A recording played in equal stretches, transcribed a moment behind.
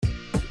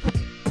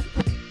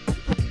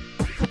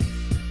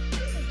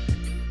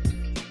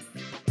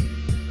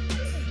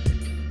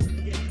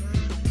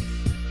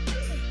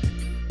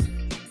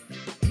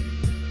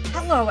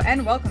Hello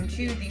and welcome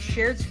to the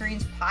Shared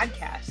Screens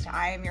podcast.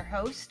 I am your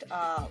host,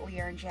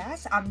 Leah and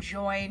Jess. I'm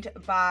joined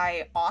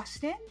by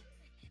Austin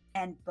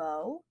and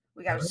Bo.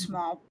 We got a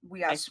small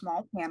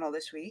panel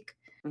this week.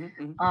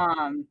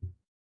 Mm-hmm.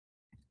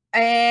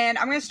 And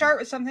I'm going to start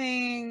with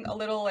something a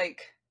little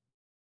like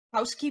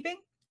housekeeping.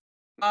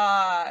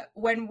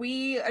 When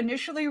we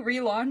initially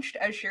relaunched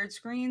as Shared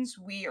Screens,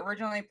 we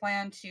originally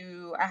planned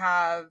to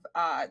have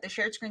the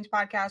Shared Screens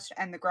podcast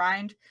and the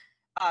grind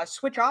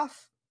switch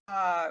off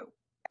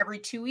every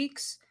 2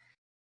 weeks.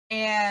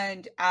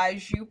 And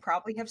as you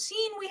probably have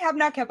seen, we have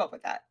not kept up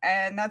with that.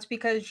 And that's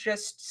because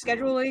just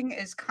scheduling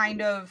is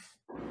kind of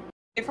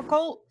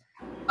difficult,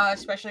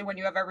 especially when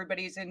you have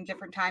everybody's in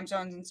different time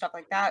zones and stuff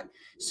like that.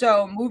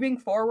 So moving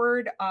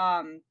forward,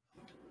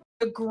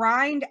 the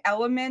grind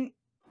element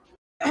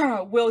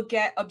will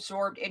get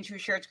absorbed into a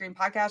Shared Screen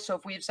podcast. So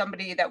if we have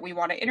somebody that we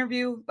want to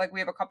interview, like we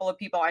have a couple of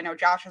people, I know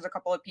Josh has a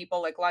couple of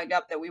people like lined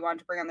up that we want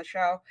to bring on the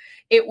show,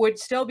 it would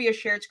still be a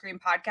Shared Screen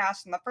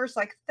podcast. And the first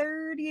like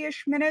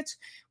 30-ish minutes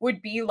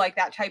would be like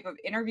that type of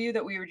interview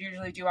that we would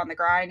usually do on the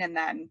grind, and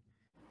then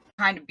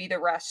kind of be the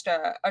rest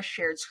a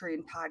Shared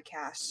Screen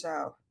podcast.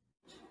 So,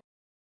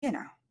 you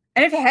know.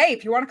 And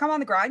if you want to come on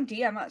the grind,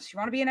 DM us. You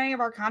want to be in any of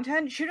our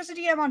content, shoot us a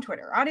DM on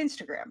Twitter, on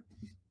Instagram.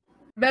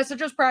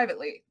 Message us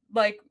privately,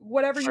 like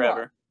whatever you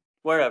want.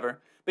 Wherever.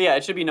 But yeah,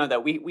 it should be known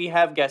that we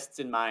have guests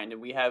in mind,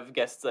 and we have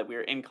guests that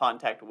we're in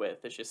contact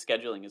with. It's just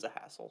scheduling is a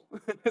hassle.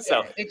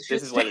 So this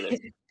is what it is.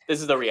 This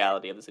is the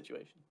reality of the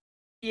situation.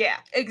 Yeah,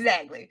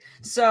 exactly.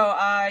 So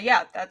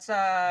that's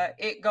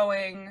it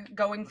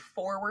going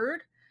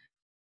forward.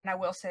 And I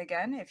will say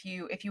again, if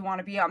you want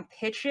to be on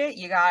Pitch It,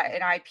 you got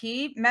an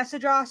IP,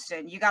 message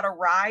Austin. You got a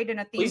ride in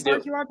a theme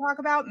park you want to talk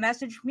about,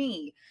 message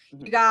me.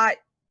 Mm-hmm. You got,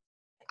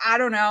 I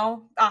don't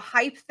know, a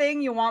hype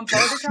thing you want Bo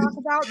to talk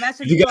about,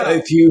 message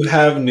if you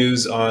have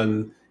news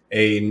on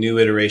a new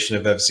iteration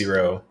of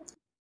F-Zero,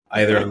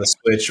 either on the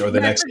Switch or the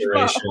next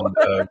iteration of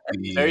the...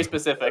 Very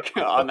specific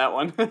on that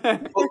one.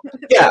 Well,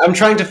 yeah, I'm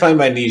trying to find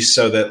my niche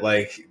so that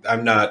like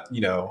I'm not,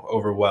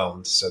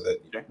 overwhelmed, so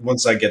that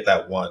once I get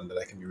that one, that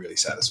I can be really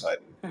satisfied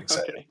and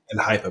excited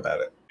and hype about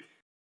it.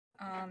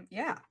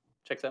 Yeah.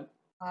 Checks out.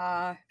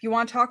 If you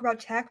want to talk about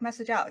tech,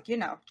 message Alec.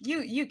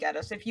 You get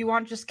us. If you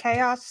want just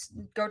chaos,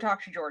 go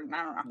talk to Jordan.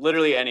 I don't know.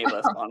 Literally any of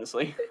us,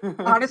 honestly.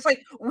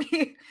 Honestly,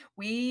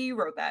 we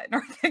wrote that in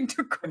our thing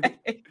to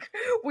Greg.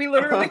 We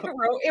literally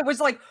wrote, it was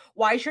like,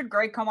 why should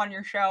Greg come on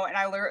your show? And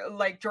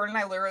Jordan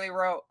and I literally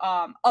wrote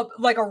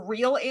a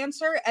real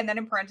answer, and then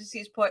in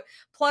parentheses put,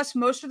 plus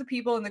most of the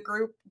people in the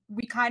group,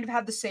 we kind of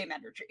have the same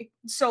energy.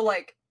 So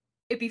like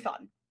it'd be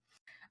fun.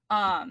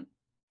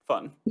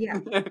 Fun. Yeah.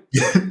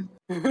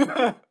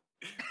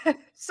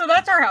 So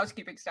that's our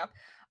housekeeping stuff.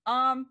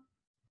 Have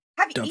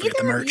Don't either forget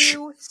the merch. of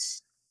you?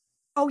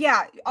 Oh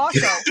yeah.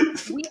 Also,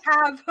 we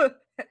have.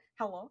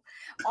 Hello.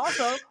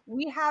 Also,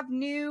 we have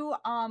new.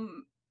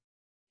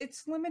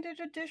 It's limited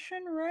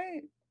edition,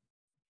 right?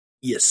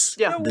 Yes.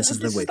 Yeah. So this is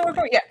the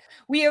waypoint. Yeah.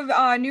 We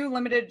have new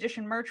limited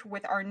edition merch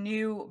with our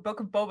new Book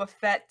of Boba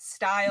Fett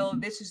style.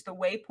 This is the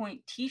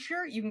Waypoint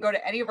T-shirt. You can go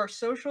to any of our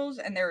socials,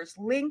 and there's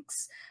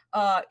links.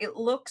 It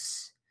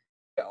looks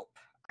dope.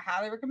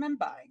 Highly recommend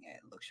buying it.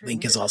 Looks really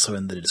Link is also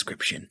in the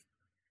description.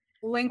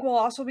 Link will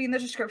also be in the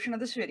description of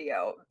this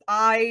video.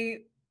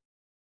 Alec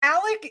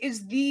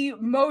is the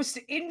most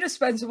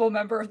indispensable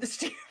member of this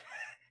team.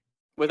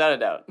 Without a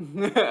doubt.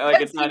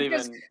 Like it's not even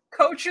just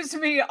coaches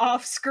me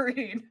off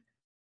screen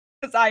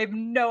because I have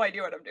no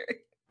idea what I'm doing.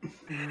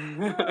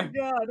 Oh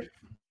god.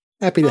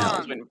 Happy to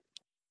help.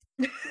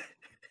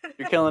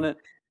 You're killing it.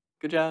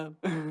 Good job.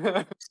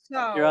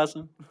 So, you're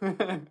awesome.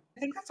 I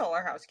think that's all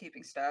our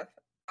housekeeping stuff.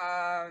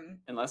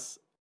 Unless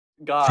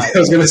God. I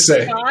was going to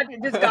say.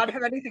 Does God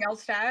have anything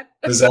else to add?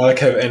 Does Alec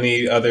have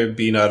any other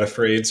Be Not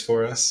Afraids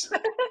for us?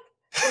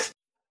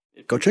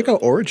 Go check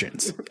out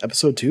Origins.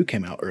 Episode 2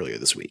 came out earlier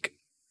this week.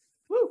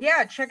 Woo.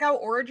 Yeah, check out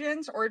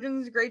Origins.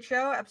 Origins is a great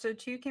show. Episode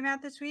 2 came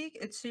out this week.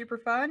 It's super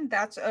fun.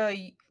 That's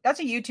a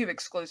YouTube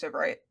exclusive,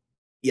 right?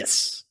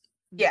 Yes.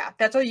 Yeah,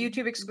 that's a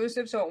YouTube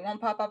exclusive, so it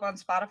won't pop up on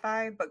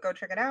Spotify, but go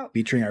check it out.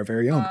 Featuring our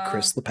very own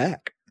Chris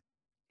LePac.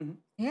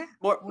 Yeah.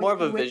 More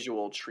of a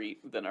visual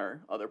treat than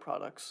our other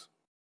products.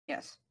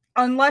 Yes.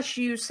 Unless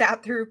you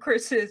sat through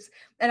Chris's,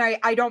 and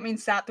I don't mean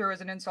sat through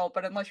as an insult,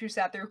 but unless you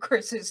sat through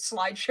Chris's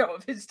slideshow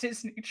of his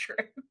Disney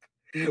trip,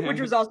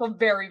 which was also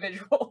very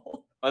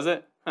visual. Was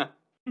it? Huh.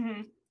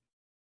 Mm-hmm.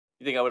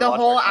 You think I would? The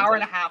whole hour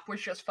and a half was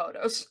just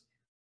photos.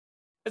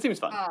 It seems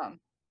fun.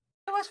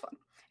 It was fun.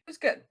 It was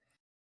good.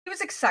 He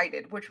was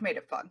excited, which made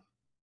it fun.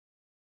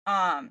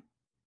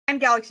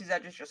 And Galaxy's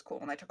Edge is just cool,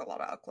 and I took a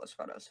lot of up-close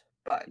photos.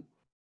 But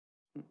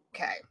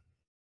okay.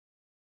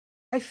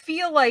 I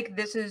feel like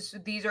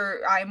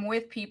I'm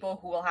with people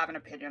who will have an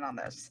opinion on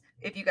this,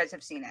 if you guys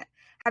have seen it.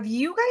 Have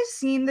you guys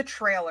seen the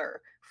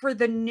trailer for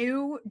the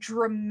new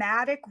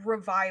dramatic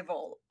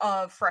revival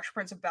of Fresh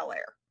Prince of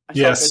Bel-Air?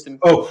 Yes.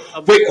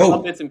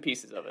 Bits and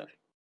pieces of it.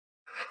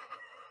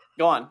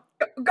 Go on.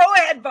 Go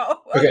ahead,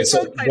 Bo. Okay,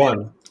 so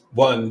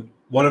one,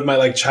 one of my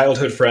like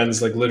childhood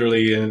friends, like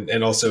literally,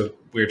 and also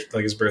weird,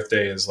 like his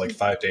birthday is like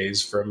 5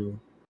 days from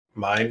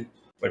mine.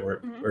 Like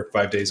we're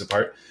 5 days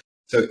apart.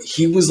 So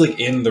he was like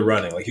in the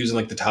running, like he was in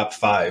like the top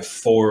 5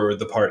 for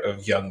the part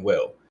of young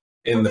Will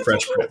in The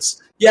Fresh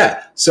Prince.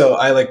 Yeah. So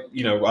I like,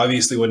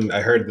 obviously when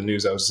I heard the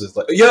news, I was just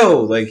like,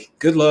 yo, like,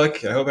 good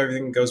luck. I hope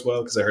everything goes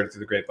well, because I heard it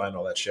through the grapevine,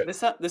 all that shit.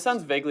 This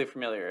sounds vaguely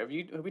familiar. Have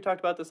we talked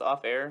about this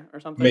off air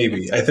or something?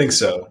 Maybe. I think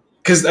so.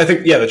 Because I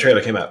think, the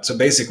trailer came out. So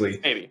basically,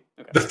 maybe.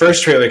 Okay. The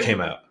first trailer came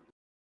out,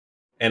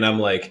 and I'm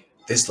like,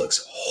 this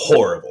looks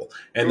horrible.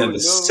 And then the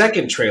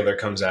second trailer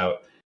comes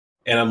out,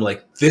 and I'm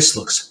like, this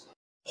looks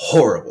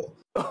horrible.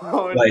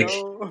 Oh, like,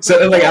 no.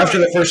 So like after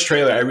the first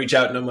trailer, I reach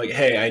out and I'm like,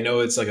 hey, I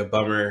know it's like a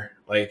bummer.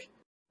 Like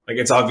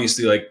it's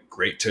obviously like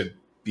great to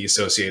be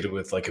associated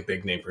with like a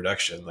big name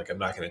production. Like I'm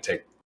not going to try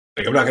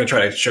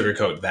to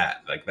sugarcoat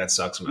that. Like that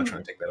sucks. I'm not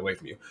trying to take that away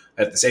from you.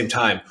 At the same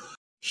time,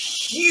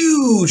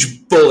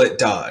 huge bullet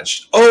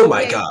dodged. Oh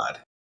my God.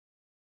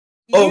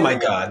 Oh my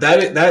God.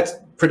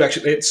 That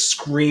production, it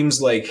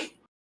screams like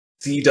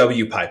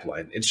CW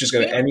pipeline. It's just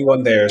going to,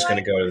 anyone there is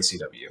going to go to the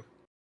CW.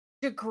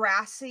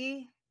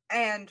 Degrassi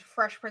and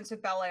Fresh Prince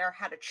of Bel-Air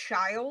had a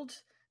child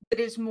that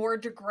is more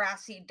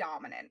Degrassi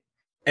dominant.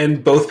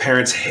 And both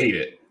parents hate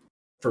it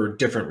for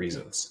different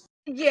reasons.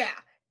 Yeah.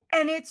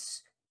 And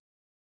it's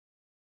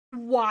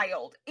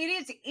wild.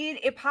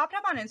 It popped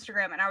up on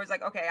Instagram and I was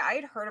like, okay, I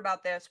had heard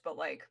about this, but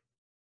like,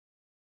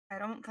 I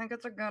don't think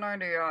it's a good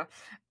idea.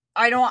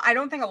 I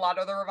don't think a lot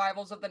of the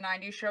revivals of the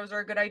 90s shows are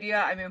a good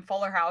idea. I mean,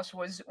 Fuller House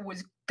was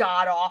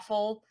god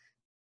awful.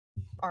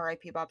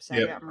 R.I.P. Bob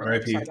Saget. Yep, I'm really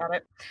upset about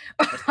it.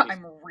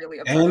 I'm really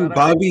upset and about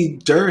Bobby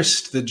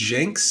Durst, the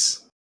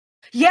Jinx.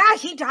 Yeah,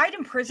 he died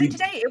in prison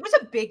today. It was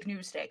a big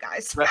news day,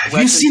 guys. Have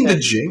you seen the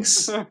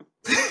Jinx?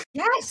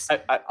 Yes.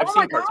 I've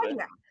seen parts of it.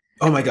 Yeah.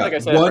 Oh my God. Like I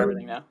said,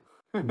 everything now.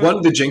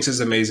 One, the Jinx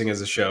is amazing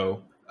as a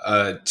show.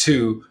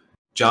 2,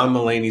 John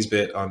Mulaney's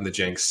bit on the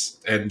Jinx,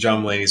 and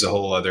John Mulaney's a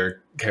whole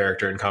other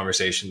character in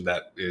conversation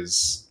that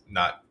is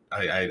not.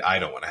 I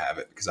don't want to have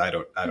it because I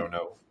don't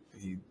know.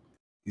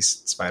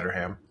 He's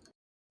Spider-Ham.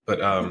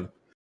 But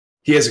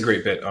he has a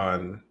great bit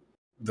on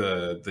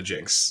the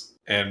Jinx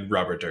and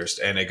Robert Durst,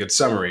 and a good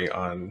summary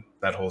on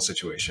that whole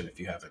situation if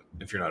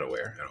you're not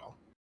aware at all.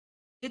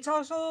 It's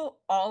also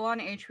all on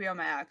HBO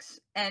Max,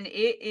 and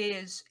it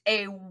is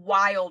a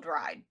wild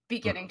ride,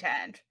 beginning to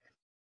end.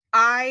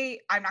 I'm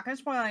not going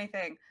to spoil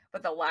anything,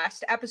 but the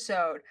last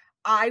episode,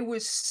 I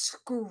was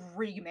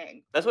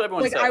screaming. That's what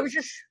everyone says. I was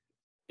just,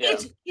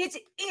 it's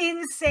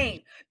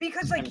insane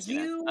because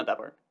not that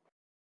part.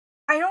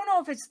 I don't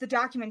know if it's the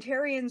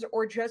documentarians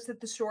or just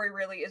that the story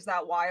really is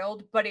that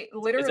wild, but it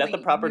literally... Is that the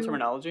proper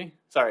terminology?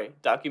 Sorry,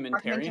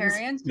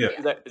 documentarians? Yeah.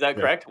 Is that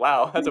correct?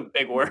 Wow, that's a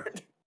big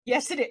word.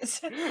 Yes, it is.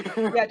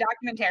 Yeah,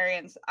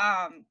 documentarians.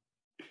 And...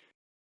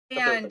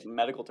 Like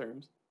medical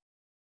terms.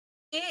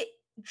 It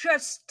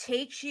just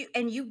takes you,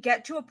 and you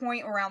get to a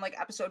point around like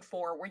episode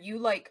 4 where you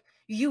like...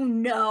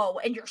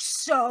 and you're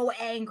so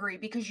angry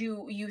because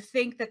you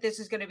think that this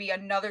is going to be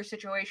another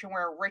situation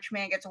where a rich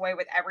man gets away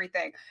with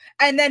everything,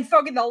 and then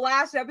fucking the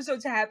last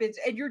episode happens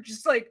and you're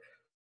just like,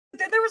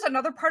 then there was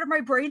another part of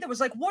my brain that was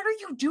like, what are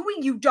you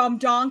doing, you dumb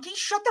donkey?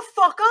 Shut the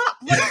fuck up.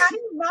 Like, how do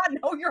you not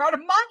know you're out of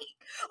money?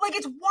 Like,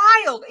 it's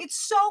wild. It's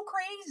so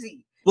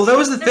crazy. Well, that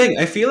was the thing.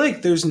 I feel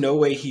like there's no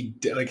way he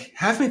like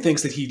half me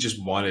thinks that he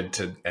just wanted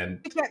to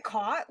end. To get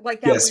caught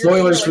like that. Yeah,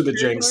 spoilers for the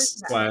Jinx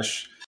 /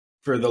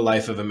 for the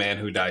life of a man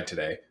who died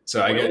today.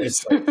 So I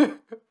guess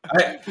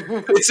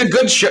it's a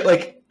good show.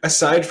 Like,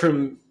 aside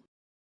from,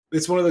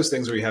 it's one of those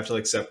things where you have to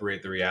like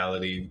separate the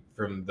reality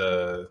from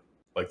the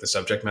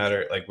subject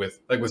matter. Like with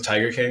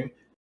Tiger King.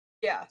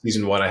 Yeah.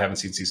 Season 1, I haven't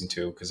seen season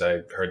 2 because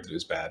I heard that it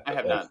was bad. I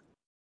have not.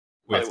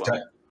 It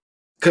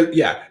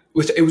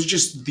was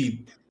just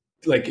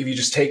if you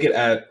just take it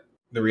at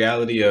the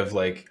reality of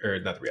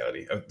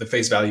the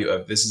face value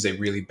of this is a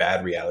really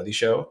bad reality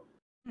show.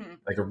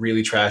 Like a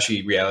really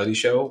trashy reality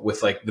show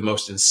with like the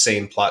most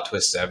insane plot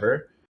twists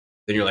ever,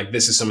 then you're like,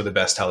 this is some of the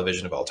best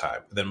television of all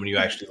time. But then when you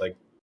actually like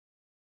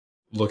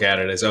look at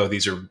it as, oh,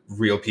 these are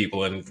real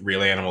people and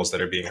real animals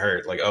that are being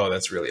hurt, like, oh,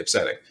 that's really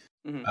upsetting.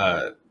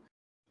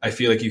 I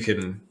feel like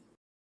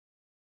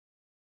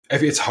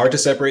it's hard to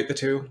separate the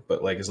two,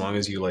 but like as long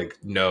as you like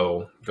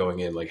know going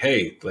in, like,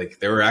 hey,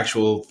 like there are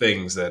actual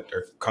things that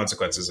are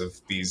consequences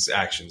of these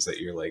actions that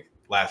you're like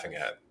laughing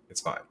at, it's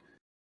fine.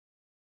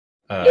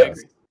 I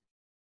agree.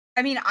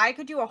 I mean, I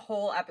could do a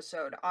whole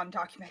episode on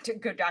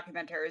good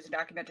documentaries and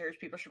documentaries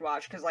people should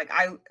watch because, like,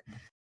 I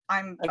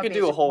could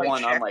do a whole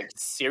one on like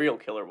serial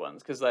killer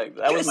ones because like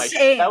that was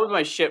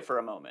my shit for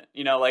a moment.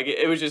 You know, like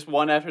it was just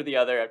one after the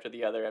other after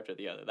the other after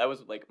the other. That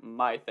was like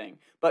my thing.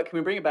 But can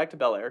we bring it back to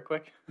Bel-Air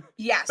quick?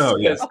 Yes. Oh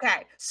yes.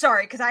 Okay.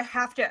 Sorry, because I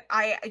have to.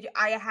 I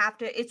have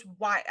to. It's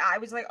why I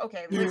was like,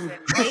 okay, listen.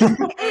 Have you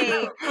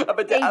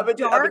ever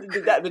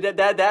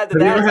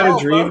had a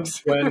dream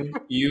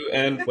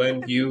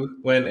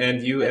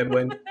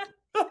when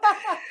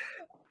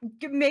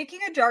making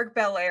a dark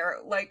Bel-Air,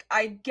 like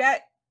I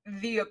get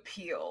the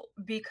appeal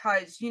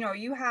because, you know,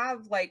 you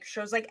have like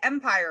shows like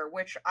Empire,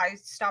 which I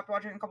stopped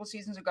watching a couple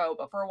seasons ago,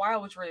 but for a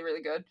while was really,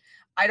 really good.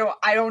 I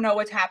don't know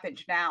what's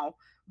happened now,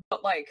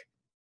 but like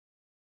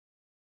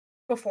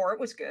before it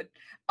was good.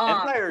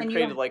 Empire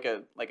created like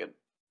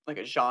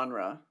a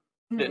genre,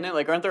 didn't it?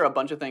 Like, aren't there a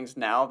bunch of things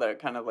now that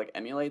kind of like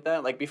emulate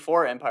that? Like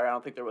before Empire, I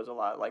don't think there was a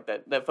lot like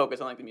that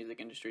focus on like the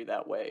music industry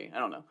that way. I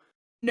don't know.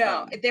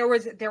 No, there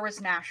was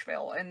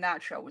Nashville, and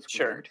that show was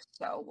weird.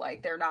 So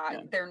like they're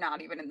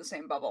not even in the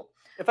same bubble.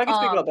 If I can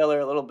speak about Bel Air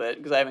a little bit,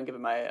 because I haven't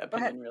given my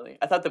opinion really.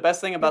 I thought the best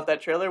thing about that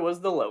trailer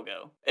was the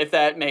logo. If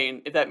that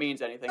means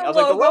anything, I was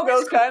like, the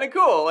logo's kind of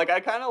cool. Like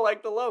I kind of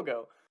like the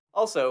logo.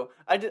 Also,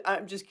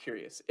 I'm just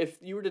curious if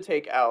you were to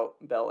take out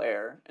Bel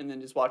Air and then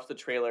just watch the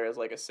trailer as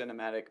like a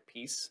cinematic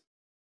piece.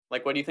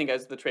 Like, what do you think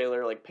as the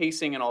trailer, like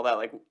pacing and all that?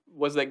 Like,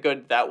 was that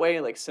good that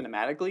way, like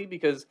cinematically?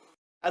 Because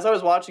as I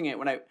was watching it,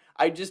 when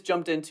I just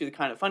jumped into the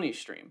Kind of Funny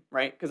stream,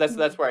 right? Because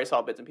that's where I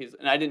saw bits and pieces,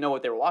 and I didn't know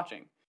what they were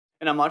watching.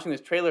 And I'm watching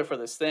this trailer for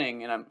this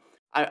thing, and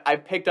I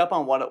picked up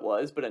on what it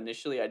was, but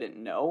initially I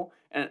didn't know.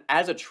 And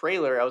as a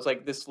trailer, I was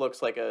like, this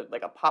looks like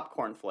a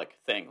popcorn flick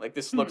thing. Like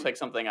this looks like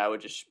something I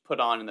would just put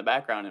on in the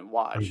background and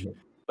watch.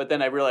 But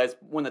then I realized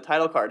when the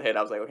title card hit,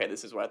 I was like, okay,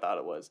 this is what I thought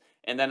it was.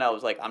 And then I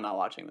was like, I'm not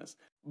watching this.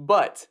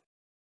 But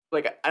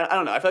like I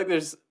don't know. I feel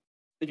like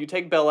if you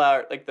take Bel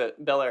Air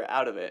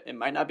out of it, it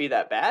might not be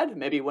that bad.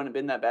 Maybe it wouldn't have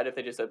been that bad if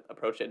they just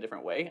approached it a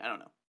different way. I don't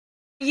know.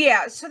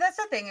 Yeah, so that's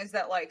the thing is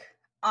that like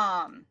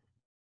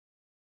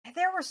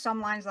there were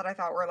some lines that I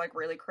thought were like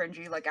really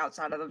cringy, like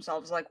outside of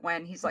themselves, like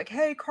when he's like,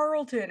 "Hey,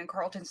 Carlton," and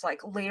Carlton's like,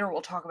 "Later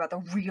we'll talk about the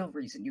real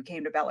reason you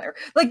came to Bel Air."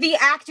 Like the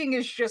acting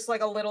is just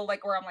like a little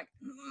like where I'm like,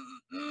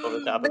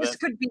 this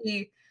could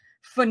be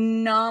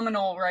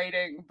phenomenal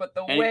writing, but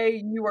the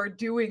way you are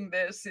doing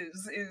this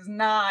is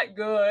not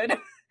good.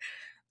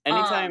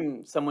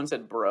 Anytime someone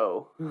said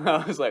bro,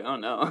 I was like, oh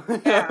no.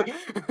 Yeah.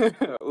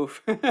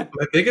 Oof.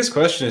 My biggest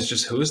question is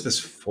just who is this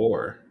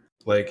for?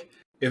 Like,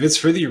 if it's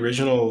for the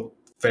original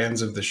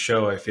fans of the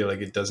show, I feel like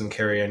it doesn't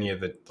carry any of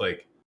the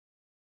like.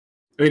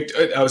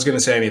 I was going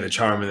to say any of the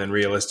charm, and then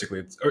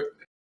realistically,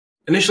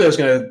 initially I was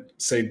going to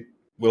say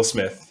Will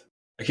Smith.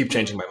 I keep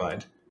changing my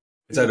mind.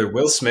 It's either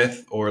Will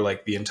Smith or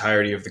like the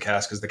entirety of the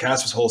cast, because the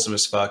cast was wholesome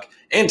as fuck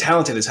and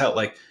talented as hell.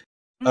 Like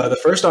the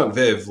first Aunt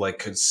Viv like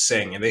could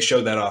sing, and they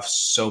showed that off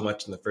so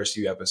much in the first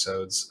few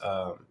episodes.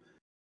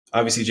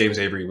 Obviously, James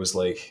Avery was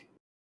like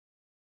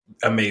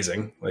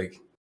amazing. Like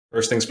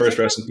first things first,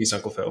 rest in peace,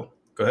 Uncle Phil.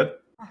 Go ahead.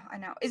 Oh, I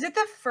know. Is it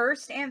the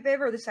first Aunt Viv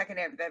or the second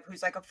Aunt Viv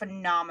who's like a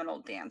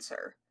phenomenal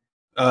dancer?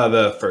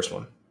 The first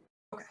one.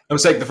 Okay. I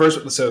was like the first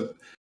one. So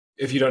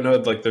if you don't know,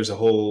 like there's a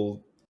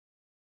whole.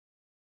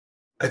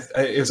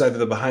 It was either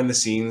the behind the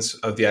scenes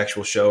of the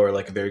actual show or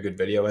like a very good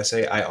video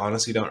essay. I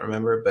honestly don't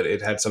remember, but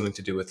it had something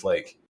to do with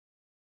like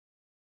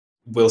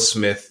Will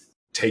Smith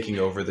taking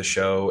over the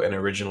show. And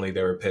originally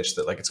they were pitched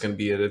that like it's going to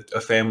be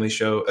a family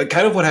show,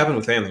 kind of what happened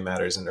with Family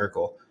Matters in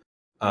Urkel,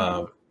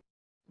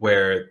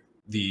 where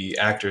the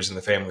actors and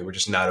the family were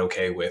just not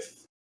okay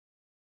with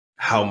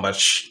how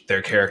much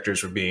their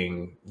characters were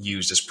being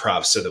used as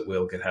props so that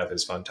Will could have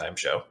his fun time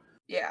show.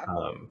 Yeah.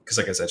 Because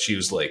like I said, she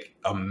was like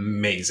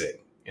amazing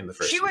in the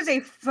first. She was a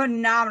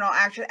phenomenal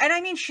actress. And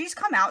I mean, she's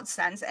come out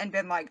since and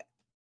been like,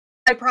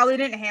 I probably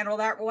didn't handle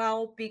that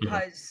well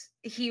because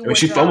she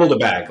fumbled the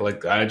bag.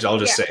 Like I'll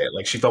just say it.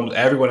 Like she fumbled.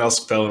 Everyone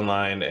else fell in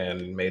line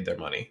and made their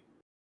money.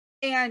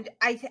 And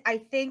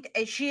I think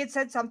she had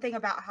said something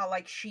about how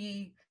like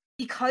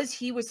because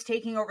he was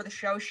taking over the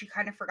show, she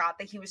kind of forgot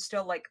that he was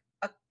still like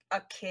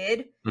a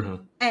kid,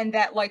 and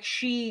that like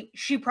she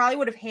probably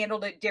would have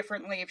handled it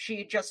differently if she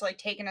had just like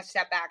taken a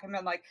step back and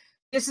been like,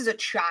 this is a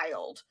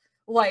child.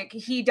 Like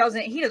he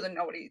doesn't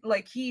know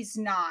what he's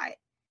not.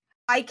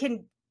 I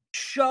can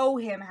show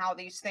him how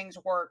these things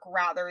work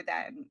rather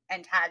than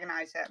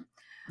antagonize him.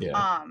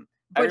 Yeah.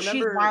 But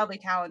she's wildly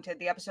talented.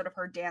 The episode of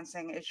her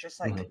dancing is just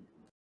like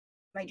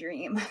my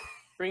dream.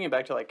 Bringing it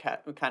back to like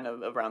kind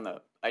of around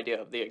the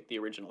idea of the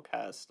original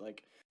cast,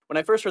 like when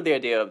I first heard the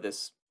idea of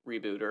this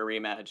reboot or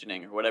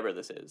reimagining or whatever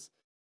this is,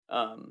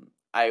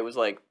 I was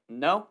like,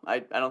 no, I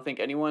don't think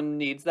anyone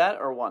needs that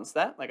or wants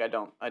that. Like I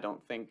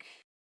don't think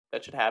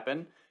that should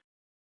happen.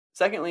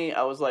 Secondly,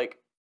 I was like,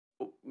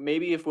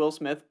 maybe if Will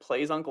Smith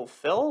plays Uncle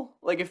Phil,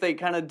 like if they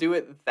kind of do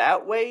it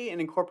that way and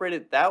incorporate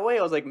it that way,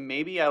 I was like,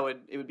 maybe it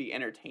would be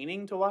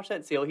entertaining to watch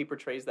that, see how he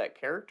portrays that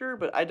character.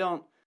 But I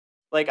don't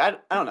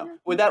know.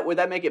 Would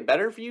that make it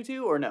better for you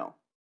two or no?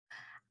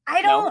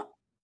 I don't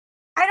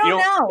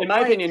know. In my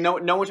opinion,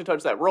 no one should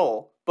touch that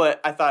role. But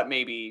I thought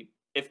maybe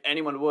if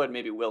anyone would,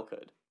 maybe Will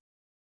could.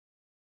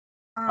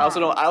 I also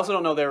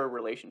don't know their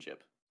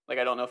relationship. Like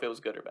I don't know if it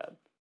was good or bad.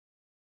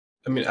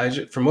 I mean,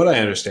 from what I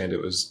understand,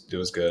 it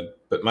was good.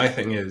 But my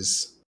thing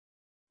is,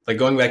 like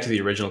going back to the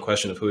original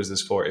question of who is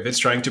this for? If it's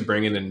trying to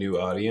bring in a new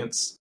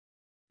audience,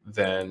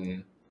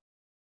 then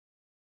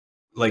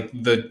like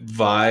the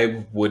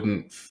vibe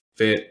wouldn't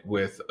fit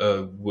with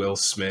a Will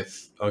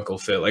Smith Uncle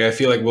Phil. Like I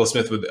feel like Will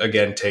Smith would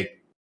again take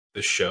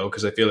the show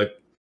because I feel like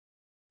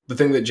the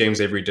thing that James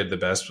Avery did the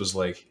best was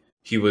like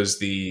he was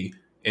the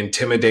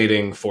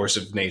intimidating force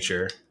of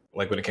nature,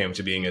 like when it came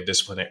to being a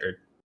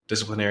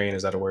disciplinarian.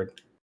 Is that a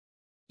word?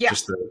 Yeah.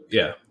 Just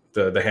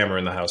the hammer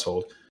in the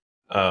household.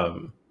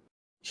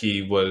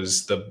 He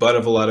was the butt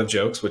of a lot of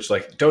jokes, which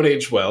like don't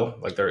age well.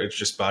 Like it's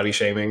just body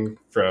shaming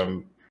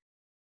from.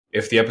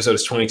 If the episode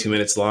is 22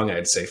 minutes long,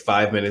 I'd say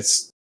 5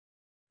 minutes.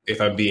 If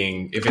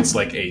it's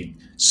like a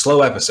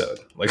slow episode,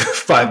 like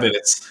 5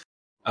 minutes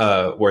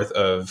worth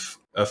of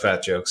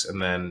fat jokes,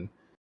 and then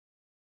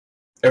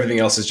everything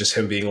else is just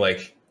him being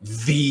like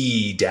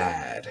the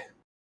dad,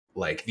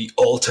 like the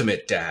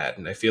ultimate dad.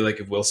 And I feel like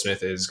if Will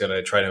Smith is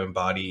gonna try to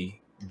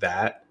embody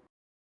that,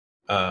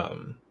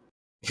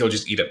 he'll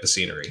just eat up the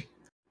scenery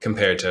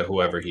compared to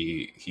whoever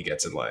he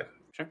gets in line.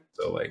 Sure.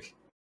 So like,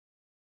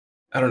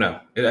 I don't know.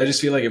 I just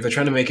feel like if they're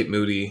trying to make it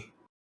moody,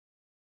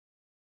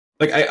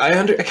 like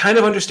I kind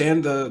of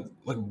understand the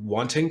like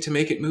wanting to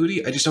make it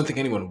moody. I just don't think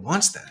anyone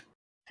wants that.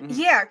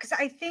 Yeah, because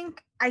I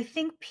think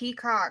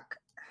Peacock.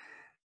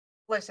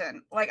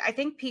 Listen, like I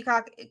think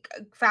Peacock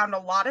found a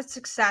lot of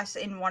success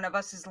in One of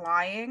Us is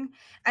Lying,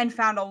 and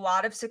found a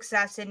lot of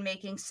success in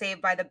making Saved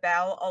by the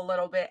Bell a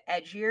little bit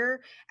edgier,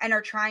 and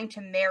are trying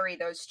to marry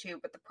those two.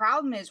 But the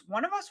problem is,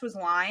 One of Us was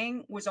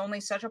Lying was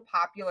only such a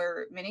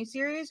popular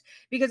miniseries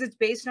because it's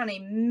based on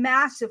a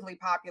massively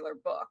popular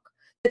book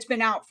that's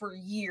been out for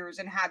years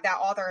and had that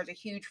author has a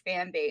huge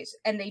fan base.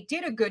 And they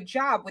did a good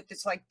job with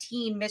this like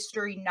teen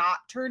mystery not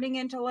turning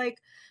into like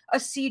a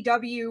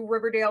CW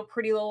Riverdale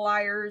Pretty Little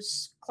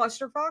Liars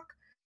clusterfuck.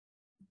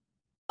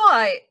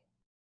 But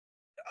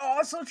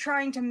also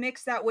trying to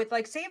mix that with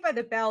like Saved by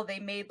the Bell, they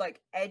made like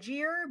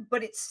edgier,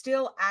 but it's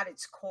still at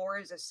its core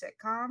as a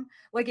sitcom.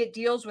 Like it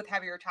deals with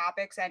heavier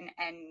topics and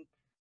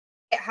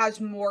it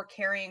has more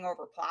carrying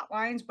over plot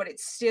lines, but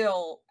it's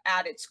still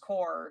at its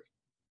core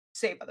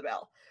Saved by the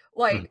Bell.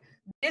 Like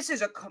this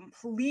is a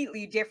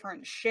completely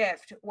different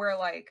shift where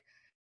like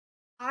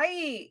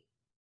I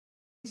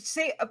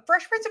say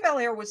Fresh Prince of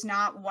Bel-Air was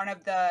not one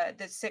of the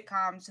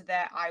sitcoms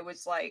that I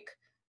was like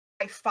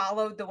I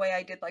followed the way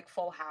I did like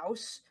Full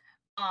House.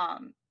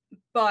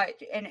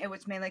 But and it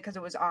was mainly because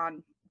it was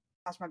on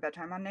past my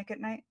bedtime on Nick at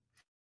Night.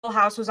 Full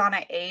House was on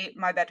at 8.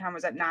 My bedtime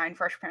was at 9.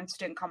 Fresh Prince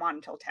didn't come on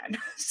until 10.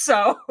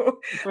 So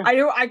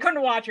I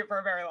couldn't watch it for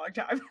a very long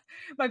time.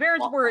 My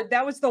parents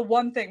that was the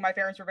one thing my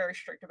parents were very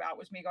strict about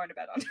was me going to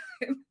bed on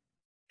time.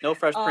 No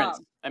Fresh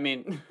Prince. I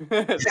mean,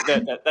 that's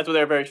what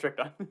they're very strict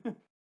on.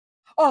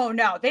 Oh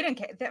no, they didn't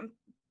care.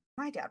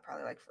 My dad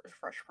probably liked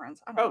Fresh Prince.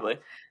 I don't know.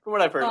 From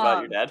what I've heard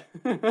about your dad.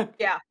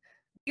 Yeah.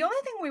 The only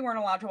thing we weren't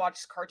allowed to watch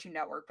is Cartoon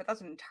Network, but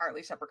that's an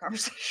entirely separate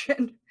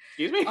conversation.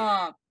 Excuse me?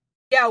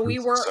 Yeah, we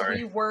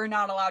were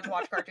not allowed to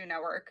watch Cartoon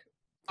Network.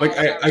 Like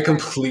I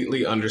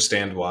completely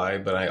understand why,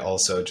 but I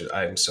also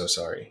I am so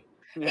sorry.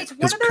 It's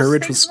one of those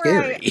Courage was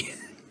scary.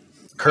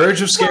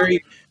 Courage was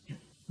scary.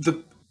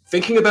 The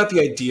thinking about the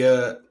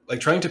idea,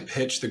 like trying to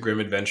pitch the grim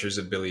adventures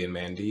of Billy and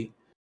Mandy,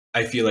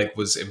 I feel like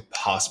was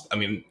impossible. I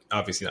mean,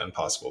 obviously not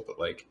impossible, but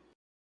like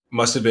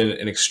must have been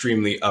an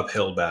extremely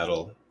uphill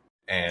battle,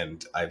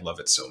 and I love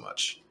it so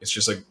much. It's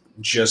just like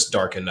just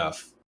dark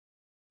enough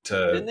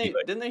to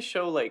didn't they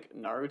show like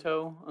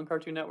Naruto on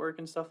Cartoon Network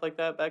and stuff like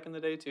that back in the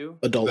day too?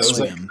 Adult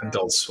Swim.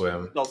 Adult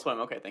Swim.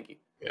 Okay, thank you.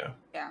 Yeah.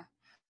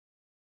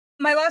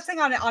 My last thing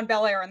on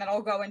Bel-Air, and then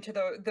I'll go into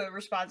the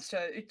response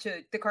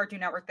to the Cartoon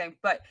Network thing,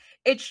 but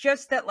it's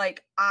just that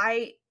like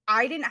I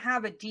didn't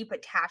have a deep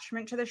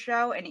attachment to the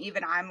show, and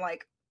even I'm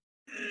like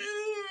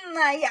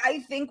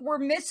I think we're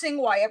missing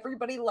why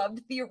everybody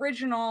loved the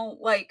original,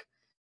 like.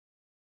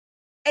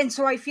 And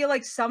so I feel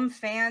like some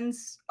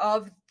fans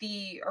of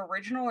the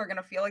original are going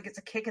to feel like it's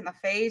a kick in the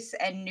face,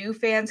 and new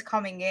fans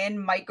coming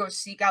in might go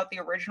seek out the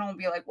original and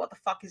be like, what the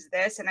fuck is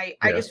this? And I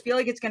just feel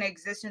like it's going to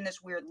exist in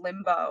this weird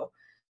limbo.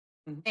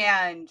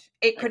 And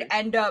it could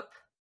end up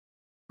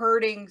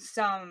hurting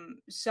some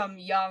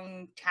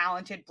young,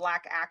 talented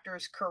Black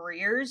actors'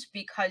 careers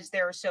because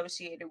they're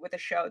associated with a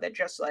show that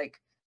just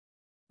like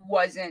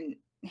wasn't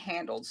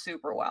handled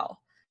super well.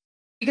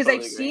 Because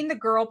I've seen the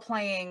girl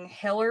playing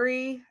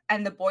Hillary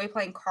and the boy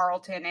playing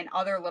Carlton in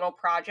other little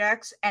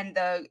projects, and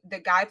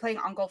the guy playing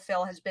Uncle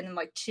Phil has been in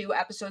like 2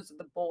 episodes of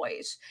The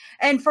Boys.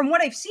 And from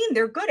what I've seen,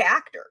 they're good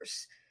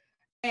actors.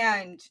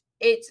 And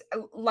it's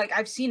like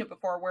I've seen it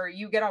before where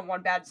you get on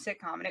one bad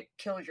sitcom and it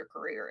kills your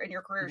career, and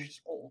your career is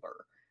just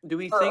over.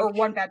 Or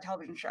one bad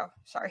television show.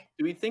 Sorry.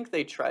 Do we think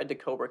they tried to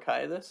Cobra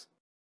Kai this?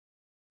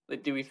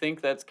 Like, do we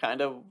think that's kind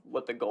of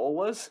what the goal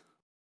was?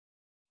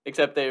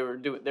 Except they were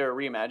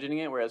reimagining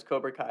it, whereas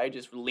Cobra Kai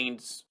just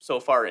leaned so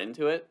far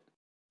into it.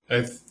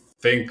 I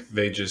think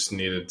they just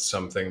needed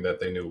something that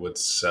they knew would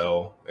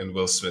sell, and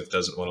Will Smith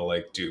doesn't want to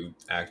like do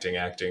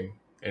acting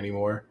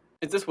anymore.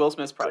 Is this Will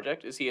Smith's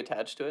project? Is he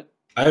attached to it?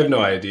 I have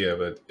no idea,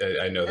 but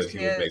I know that he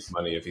would make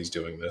money if he's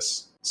doing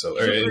this. So,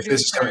 or if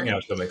this is coming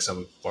out, he'll make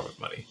some form of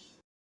money.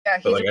 Yeah,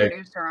 he's a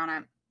producer on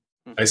it.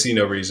 I see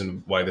no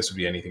reason why this would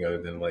be anything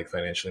other than like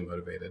financially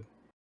motivated.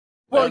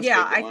 Well,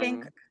 yeah, I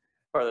think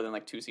farther than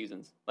like 2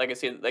 seasons. Like I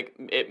see, like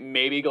it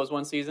maybe goes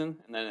 1 season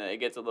and then it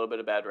gets a little bit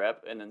of bad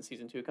rep, and then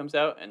season 2 comes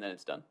out and then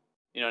it's done.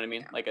 You know what I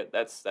mean? Yeah. Like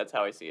that's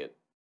how I see it.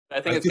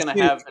 I think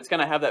it's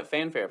gonna have that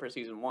fanfare for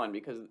season 1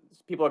 because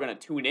people are gonna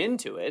tune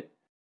into it,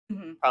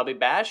 probably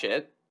bash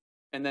it,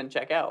 and then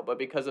check out. But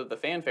because of the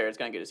fanfare, it's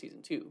gonna get a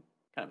season 2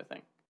 kind of a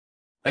thing.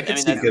 I can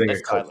see getting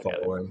a cult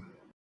following,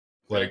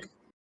 like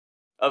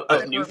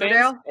of new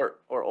fans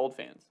or old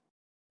fans.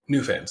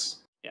 New fans,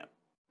 yeah,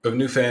 of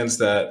new fans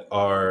that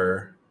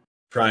are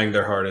trying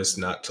their hardest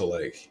not to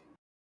like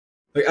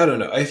I don't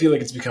know. I feel like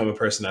it's become a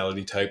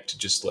personality type to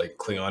just like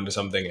cling on to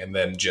something and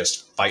then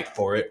just fight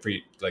for it for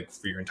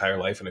your entire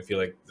life. And I feel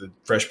like the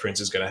Fresh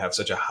Prince is going to have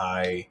such a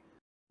high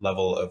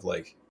level of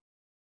like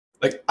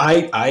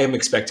I am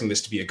expecting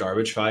this to be a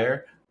garbage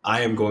fire.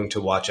 I am going to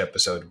watch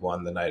episode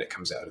 1 the night it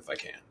comes out if I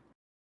can.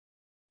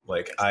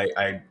 Like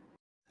I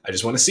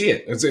just want to see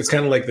it. It's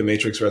kind of like the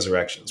Matrix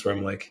Resurrections where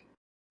I'm like,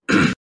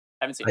 I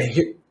haven't seen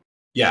it.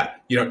 Yeah,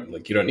 you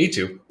don't need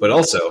to, but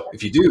also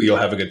if you do, you'll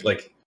have a good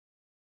like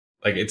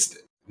it's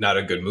not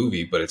a good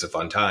movie, but it's a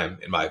fun time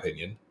in my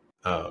opinion.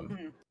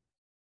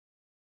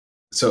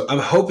 So I'm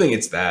hoping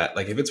it's that.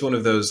 Like if it's one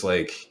of those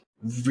like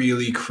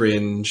really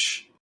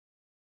cringe,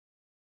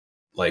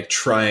 like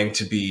trying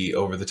to be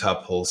over the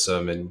top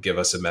wholesome and give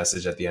us a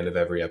message at the end of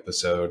every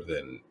episode,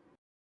 then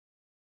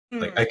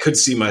like I could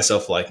see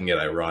myself liking it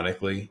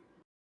ironically,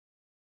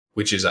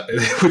 which is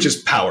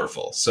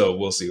powerful. So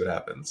we'll see what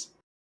happens.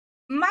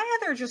 My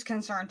other just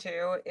concern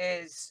too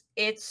is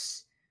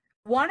it's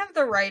one of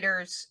the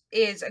writers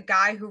is a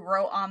guy who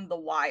wrote on The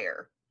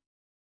Wire,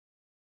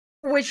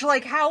 which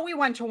like how we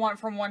went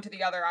from one to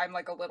the other, I'm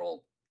like a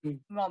little,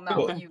 well,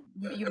 no,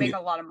 you make a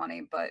lot of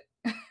money, but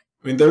I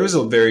mean, there is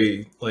a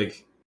very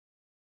like,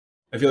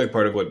 I feel like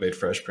part of what made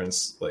Fresh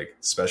Prince like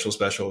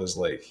special is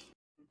like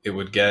it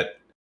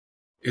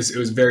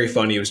was very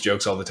funny. It was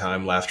jokes all the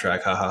time, laugh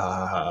track, ha ha ha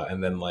ha ha,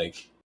 and then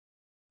like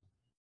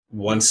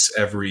once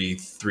every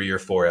 3 or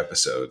 4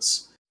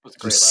 episodes,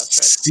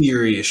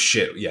 serious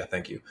shit. Yeah,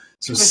 thank you.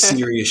 Some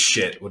serious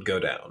shit would go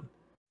down,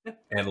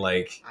 and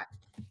like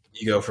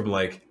you go from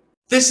like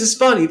this is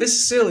funny, this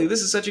is silly,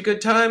 this is such a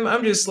good time.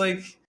 I'm just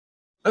like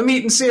I'm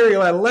eating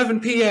cereal at 11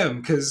 p.m.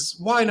 because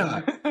why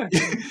not?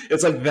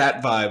 It's like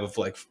that vibe of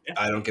like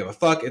I don't give a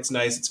fuck. It's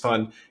nice, it's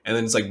fun, and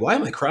then it's like why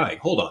am I crying?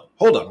 Hold on.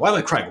 Why am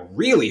I crying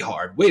really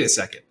hard? Wait a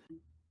second.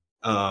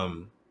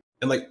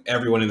 And like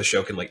everyone in the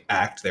show can like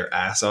act their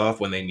ass off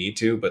when they need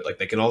to, but like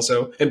they can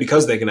also, and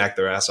because they can act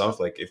their ass off,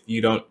 like if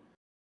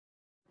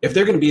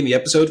they're going to be in the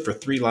episode for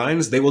 3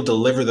 lines, they will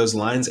deliver those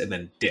lines and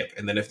then dip.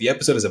 And then if the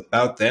episode is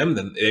about them,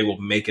 then they will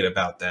make it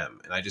about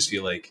them. And I just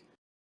feel like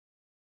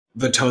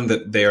the tone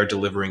that they are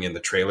delivering in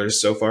the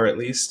trailers so far, at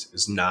least,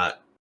 is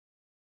not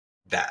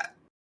that.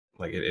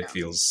 Like it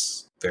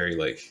feels very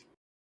like,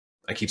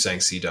 I keep saying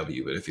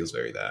CW, but it feels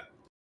very that.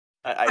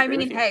 I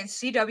mean, hey,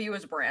 CW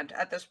is a brand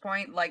at this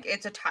point. Like,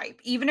 it's a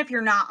type. Even if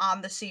you're not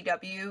on the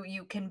CW,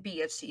 you can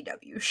be a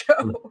CW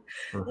show.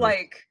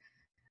 Like,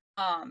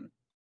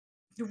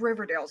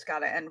 Riverdale's got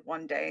to end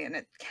one day, and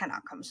it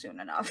cannot come soon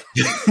enough.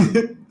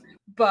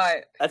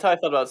 But that's how I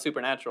felt about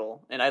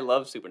Supernatural, and I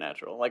love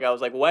Supernatural. Like, I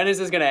was like, when is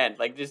this gonna end?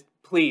 Like, just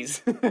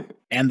please.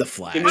 And The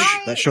Flash.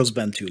 That show's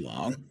been too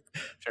long.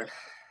 Sure.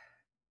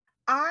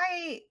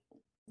 I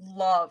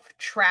love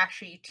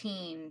trashy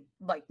teen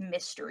like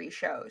mystery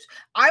shows.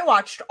 I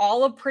watched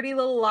all of Pretty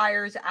Little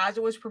Liars as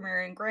it was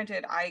premiering.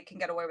 Granted, I can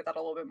get away with that a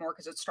little bit more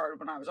because it started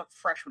when I was a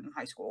freshman in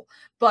high school.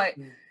 But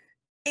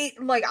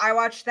I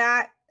watched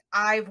that.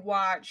 I've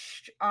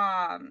watched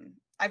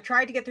I've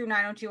tried to get through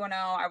 90210.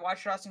 I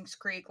watched Dawson's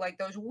Creek, like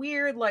those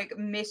weird like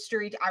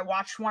mystery. I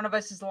watched One of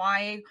Us is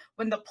Lying.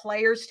 When The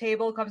Players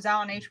Table comes out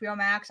on HBO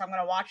Max, I'm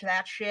gonna watch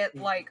that shit.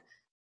 Like,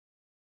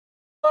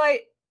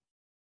 but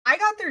I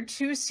got through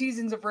 2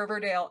 seasons of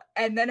Riverdale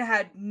and then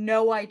had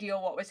no idea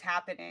what was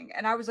happening.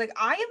 And I was like,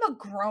 I am a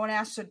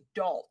grown-ass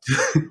adult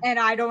and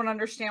I don't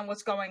understand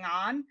what's going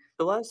on.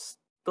 The last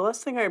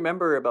thing I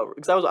remember about,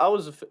 because I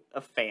was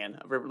a fan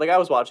of Riverdale. Like, I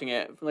was watching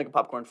it from like a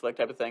popcorn flick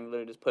type of thing.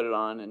 Literally just put it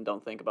on and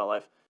don't think about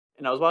life.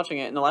 And I was watching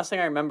it, and the last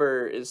thing I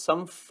remember is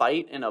some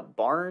fight in a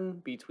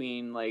barn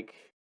between like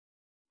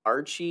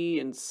Archie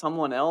and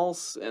someone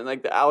else, and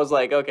like I was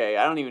like, okay,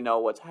 I don't even know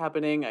what's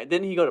happening.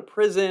 Didn't he go to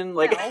prison?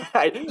 Like,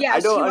 I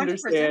don't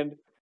understand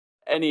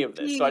any of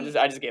this, so I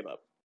just gave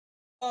up.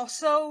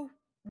 Also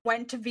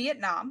went to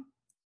Vietnam,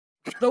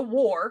 the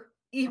war,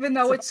 even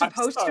though it's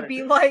supposed to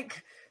be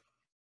like.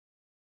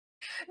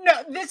 No,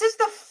 this is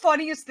the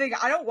funniest thing.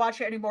 I don't watch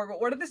it anymore, but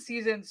one of the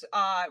seasons,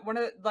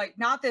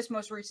 not this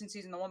most recent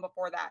season, the one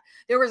before that,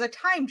 there was a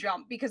time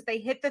jump because they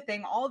hit the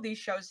thing all of these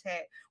shows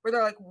hit, where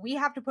they're like, we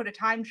have to put a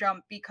time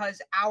jump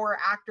because our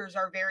actors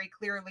are very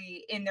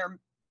clearly in their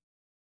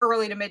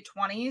early to mid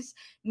 20s,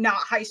 not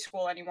high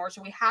school anymore.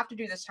 So we have to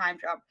do this time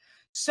jump.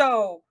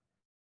 So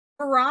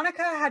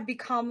Veronica had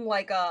become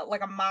like a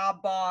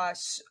mob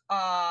boss.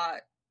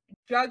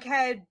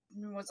 Jughead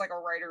was like a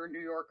writer in New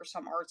York or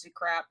some artsy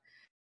crap.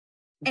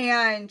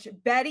 And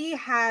Betty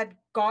had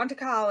gone to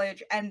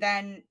college and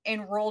then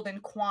enrolled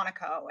in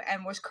Quantico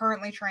and was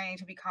currently training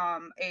to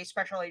become a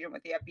special agent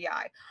with the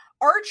FBI.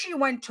 Archie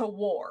went to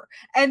war.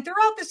 And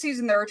throughout the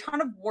season, there are a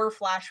ton of war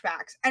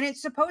flashbacks. And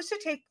it's supposed to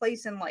take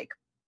place in like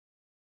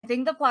I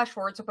think the flash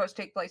forward's supposed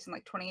to take place in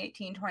like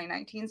 2018,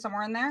 2019,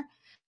 somewhere in there.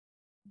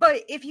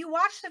 But if you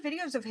watch the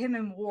videos of him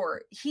in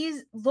war,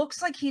 he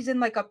looks like he's in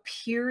like a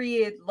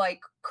period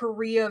like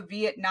Korea,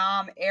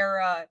 Vietnam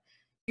era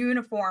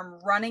uniform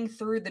running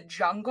through the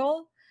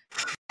jungle.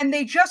 And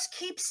they just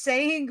keep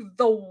saying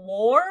the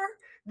war.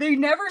 They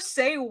never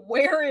say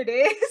where it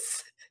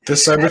is. The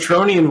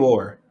Cybertronian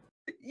War.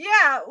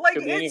 Yeah, like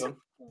it's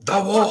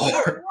the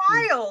war.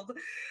 Wild.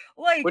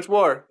 Like which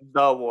war?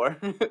 The war.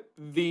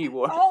 The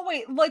war. Oh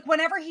wait, like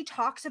whenever he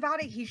talks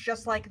about it, he's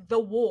just like the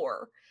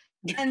war.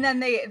 And then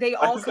they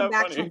all come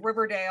back to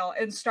Riverdale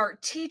and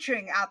start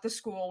teaching at the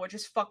school, which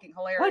is fucking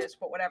hilarious,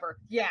 but whatever.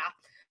 Yeah.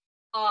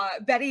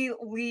 Betty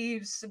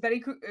leaves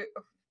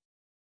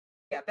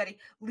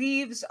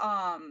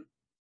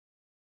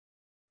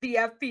the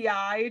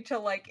FBI to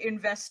like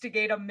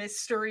investigate a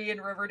mystery in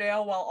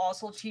Riverdale while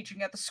also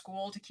teaching at the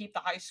school to keep the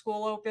high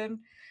school open.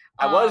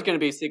 I was going to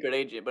be a secret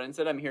agent, but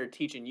instead I'm here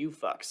teaching you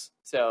fucks.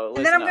 So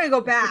and then I'm going to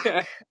go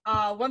back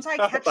once I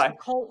catch the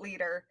cult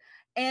leader.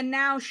 And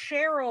now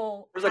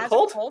Cheryl has a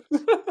cult? Yeah,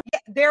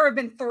 there have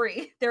been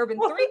 3. There have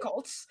been 3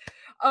 cults.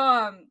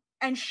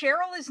 And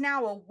Cheryl is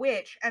now a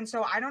witch. And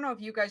so I don't know if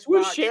you guys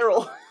watched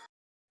Cheryl?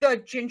 The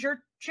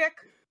ginger chick.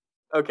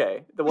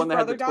 Okay, the one that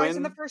had the twin? dies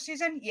in the first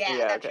season.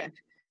 Yeah, okay.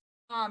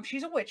 Chick.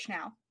 She's a witch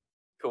now.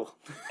 Cool.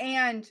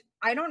 And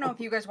I don't know if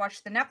you guys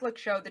watched the Netflix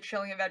show, The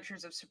Chilling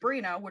Adventures of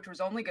Sabrina, which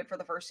was only good for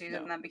the first season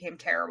and then became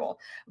terrible.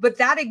 But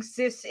that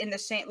exists in the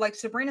same, like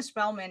Sabrina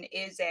Spellman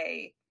is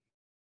a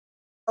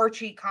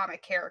Archie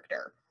comic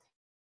character.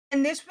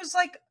 And this was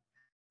like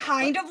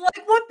kind of like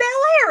what Bel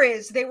Air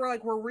is. They were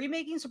like, we're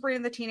remaking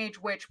Sabrina the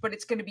Teenage Witch, but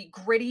it's going to be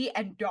gritty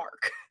and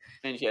dark.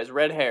 And she has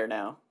red hair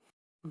now.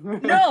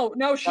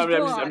 No, she's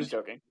blonde. I'm just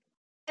joking.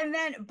 And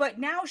then, but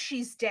now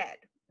she's dead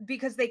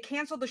because they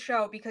canceled the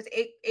show because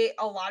it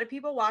a lot of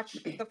people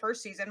watched the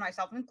first season,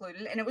 myself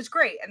included, and it was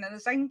great. And then the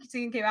second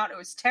season came out, and it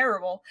was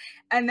terrible.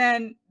 And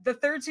then the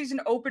third season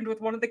opened with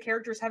one of the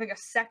characters having a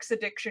sex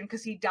addiction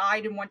because he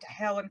died and went to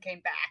hell and came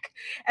back.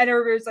 And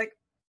everybody was like,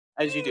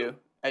 As you do.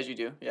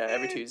 Yeah,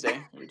 every Tuesday.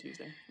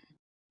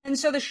 And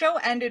so the show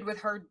ended with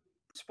her,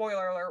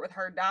 spoiler alert, with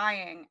her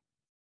dying.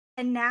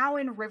 And now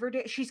in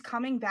Riverdale, she's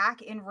coming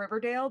back in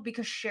Riverdale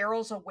because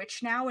Cheryl's a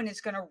witch now and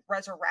is going to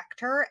resurrect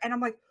her. And I'm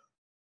like,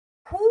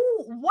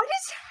 what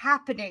is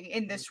happening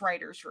in this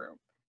writer's room?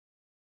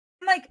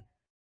 I'm like,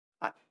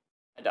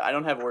 I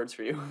don't have words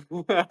for you.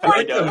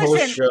 The whole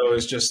show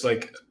is just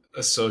like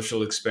a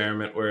social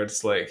experiment where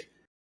it's like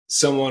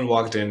someone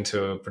walked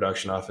into a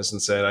production office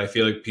and said, I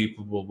feel like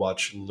people will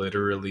watch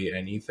literally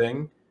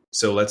anything.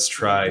 So let's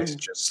try to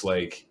just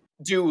like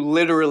do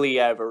literally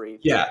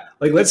everything. Yeah.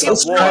 Like let's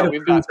try to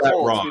prove that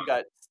wrong. We've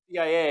got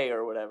CIA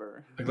or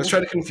whatever. Like, let's try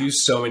to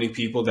confuse so many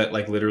people that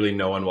like literally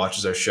no one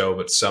watches our show,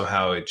 but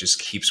somehow it just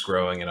keeps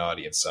growing in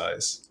audience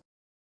size.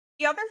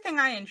 The other thing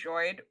I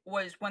enjoyed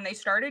was when they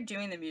started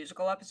doing the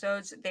musical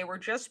episodes, they were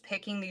just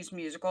picking these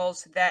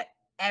musicals that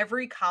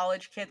every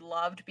college kid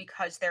loved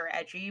because they're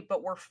edgy,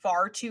 but were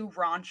far too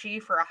raunchy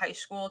for a high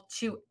school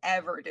to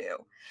ever do.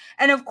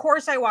 And of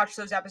course I watched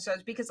those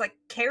episodes because like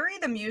Carrie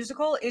the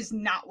musical is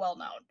not well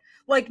known.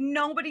 Like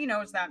nobody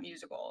knows that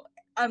musical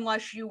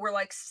unless you were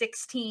like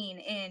 16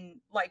 in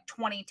like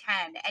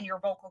 2010 and your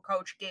vocal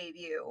coach gave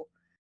you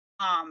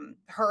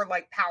her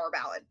like power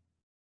ballad.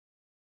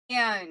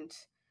 And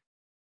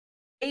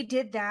they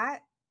did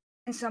that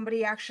and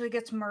somebody actually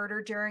gets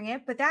murdered during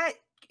it, but that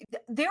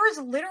there is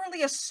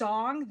literally a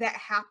song that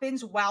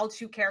happens while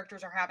 2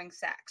 characters are having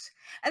sex.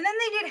 And then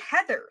they did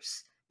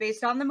Heathers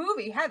based on the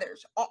movie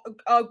Heathers,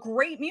 a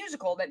great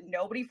musical that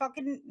nobody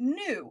fucking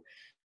knew.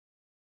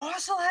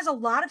 Also has a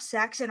lot of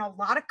sex and a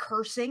lot of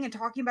cursing and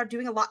talking about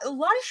doing a lot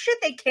of shit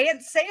they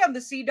can't say on the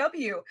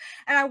CW.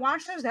 And I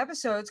watched those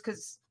episodes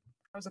because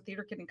I was a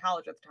theater kid in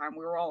college at the time.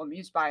 We were all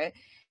amused by it.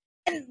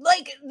 And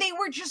like they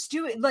were just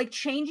doing like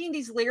changing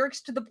these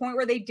lyrics to the point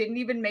where they didn't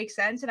even make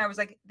sense. And I was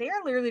like, they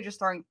are literally just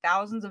throwing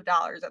thousands of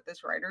dollars at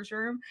this writer's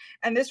room.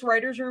 And this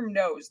writer's room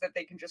knows that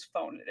they can just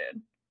phone it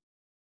in.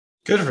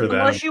 Good for them.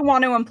 Unless you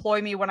want to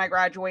employ me when I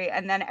graduate,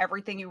 and then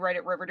everything you write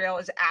at Riverdale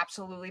is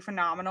absolutely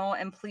phenomenal.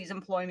 And please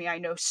employ me. I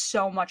know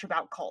so much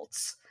about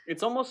cults.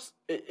 It's almost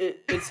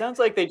it sounds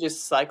like they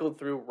just cycled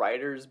through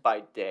writers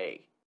by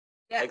day.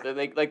 Yeah.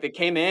 Like they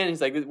came in. He's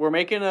like, we're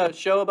making a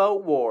show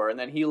about war, and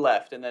then he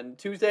left. And then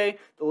Tuesday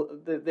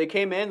they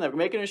came in. Like, we're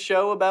making a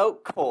show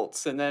about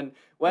cults, and then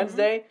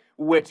Wednesday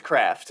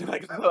witchcraft.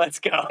 Like, let's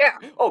go. Yeah.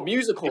 Oh,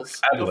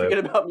 musicals. Don't forget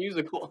about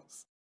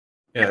musicals.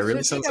 Yeah, it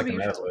really sounds like a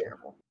Mad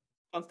Lib.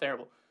 Sounds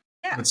terrible.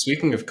 Yeah. But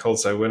speaking of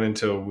cults, I went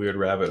into a weird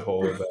rabbit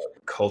hole about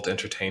cult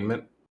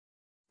entertainment,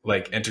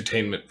 like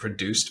entertainment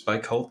produced by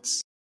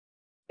cults.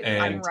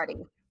 And I'm ready.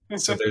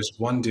 So there's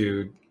one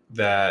dude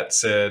that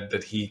said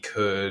that he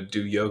could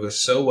do yoga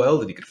so well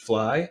that he could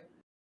fly,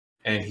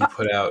 and he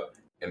put out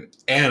an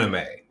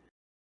anime.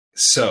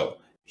 So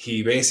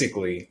he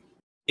basically,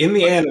 in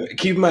the anime,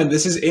 keep in mind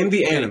this is in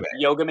the anime.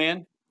 Yoga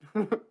Man?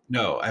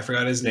 No, I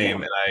forgot his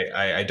name, and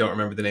I don't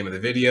remember the name of the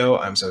video.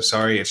 I'm so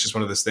sorry. It's just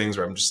one of those things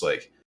where I'm just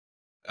like,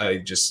 I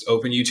just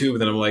open YouTube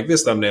and then I'm like,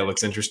 this thumbnail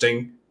looks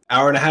interesting.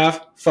 Hour and a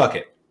half, fuck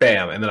it,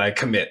 bam, and then I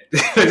commit.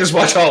 I just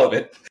watch all of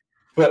it.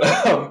 But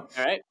all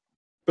right.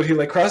 But he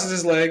like crosses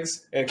his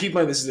legs, and keep in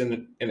mind this is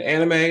an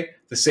anime,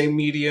 the same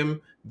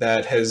medium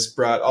that has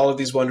brought all of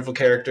these wonderful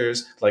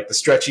characters, like the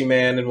stretchy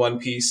man in One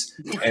Piece,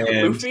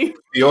 and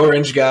the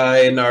orange guy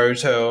in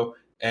Naruto,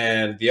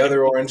 and the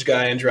other orange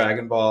guy in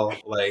Dragon Ball.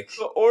 Like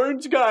the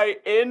orange guy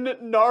in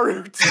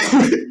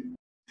Naruto.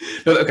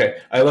 No, okay,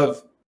 I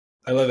love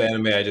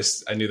anime. I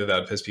knew that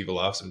would piss people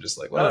off, so I'm just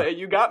like, well,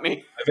 you got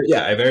me. I'm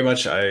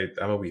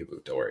a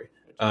weeaboo. Don't worry.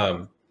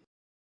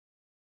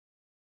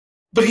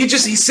 But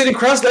he's sitting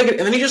cross-legged,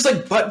 and then he just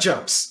like butt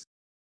jumps.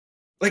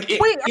 Like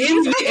wait, are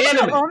you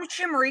talking about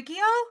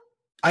Shinrikyo?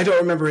 I don't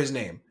remember his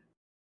name.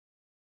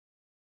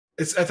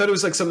 I thought it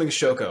was like something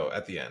Shoko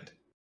at the end.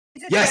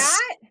 Is it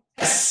that?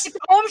 Yes. It's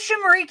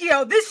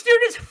Shinrikyo. This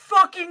dude is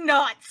fucking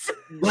nuts.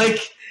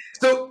 Like,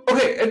 so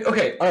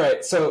okay, all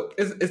right. So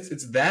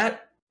it's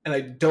that, and I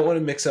don't want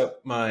to mix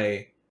up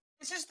my.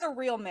 This is the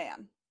real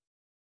man.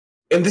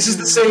 And this is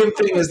the same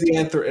thing as the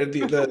not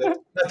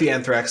the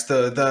Anthrax,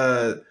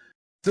 the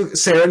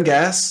sarin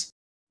gas.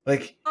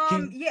 Like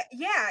he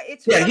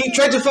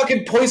tried to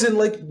fucking poison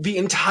like the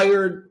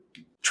entire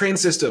train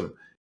system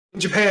in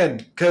Japan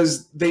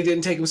because they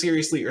didn't take him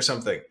seriously or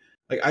something.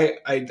 Like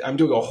I'm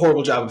doing a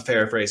horrible job of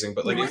paraphrasing,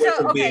 but like I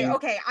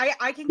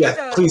can get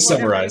the please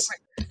summarize.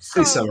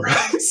 Please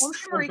summarize.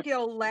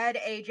 Shinrikyo led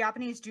a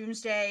Japanese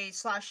doomsday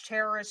 /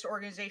 terrorist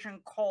organization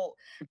cult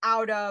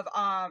out of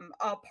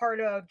a part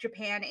of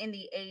Japan in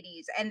the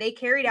 80s, and they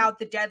carried out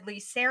the deadly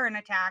sarin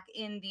attack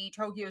in the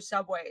Tokyo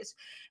subways.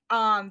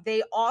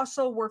 They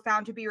also were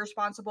found to be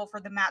responsible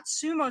for the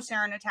Matsumo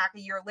sarin attack a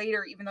year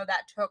later, even though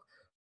that took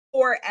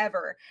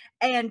forever.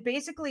 And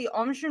basically,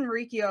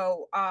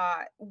 Shinrikyo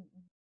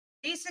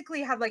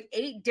basically had like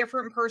 8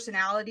 different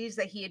personalities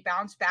that he had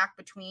bounced back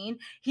between.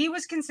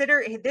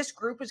 This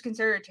group was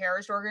considered a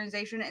terrorist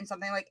organization in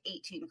something like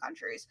 18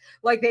 countries.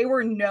 Like they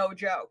were no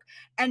joke.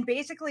 And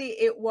basically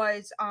it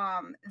was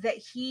that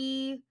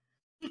he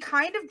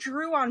kind of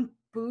drew on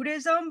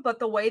Buddhism, but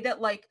the way that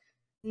like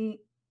the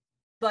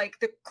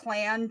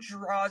Klan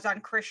draws on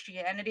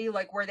Christianity,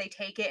 like where they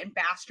take it and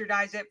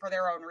bastardize it for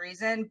their own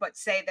reason, but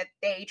say that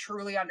they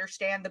truly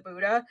understand the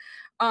Buddha.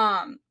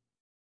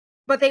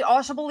 But they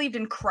also believed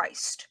in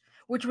Christ,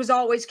 which was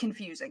always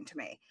confusing to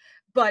me.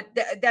 But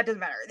that doesn't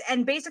matter.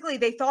 And basically,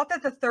 they thought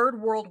that the Third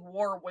World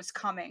War was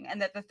coming,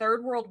 and that the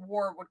Third World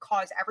War would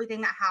cause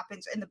everything that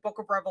happens in the Book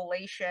of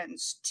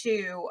Revelations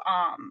to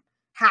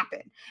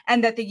happen,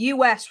 and that the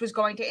U.S. was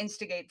going to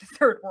instigate the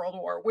Third World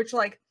War. Which,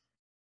 like,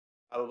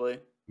 probably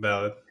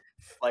valid.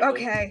 Likely.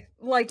 Okay,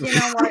 like, you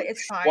know what?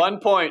 It's fine. 1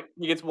 point.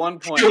 He gets 1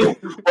 point. 1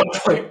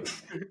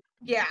 point.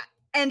 Yeah.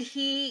 And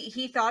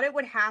he thought it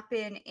would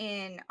happen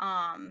in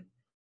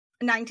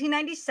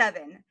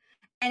 1997,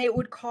 and it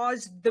would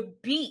cause the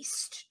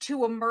Beast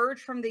to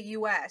emerge from the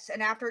U.S.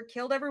 And after it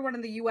killed everyone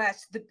in the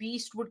U.S., the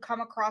Beast would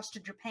come across to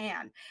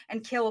Japan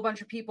and kill a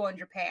bunch of people in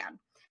Japan.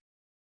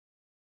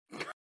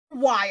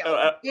 Wild.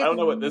 I don't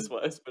know what this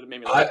was, but it made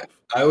me laugh.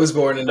 I was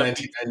born in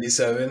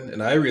 1997,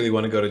 and I really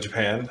want to go to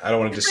Japan. I don't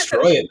want to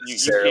destroy it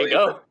necessarily. You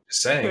can't go.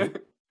 Just saying.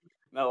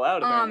 Not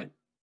allowed, apparently.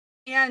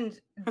 And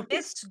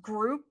this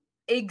group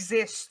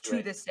exists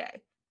to this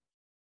day.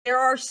 There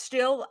are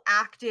still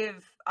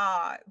active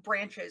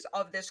branches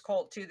of this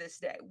cult to this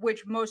day,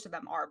 which most of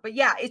them are. But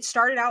yeah, it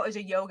started out as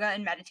a yoga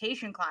and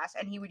meditation class,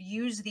 and he would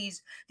use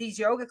these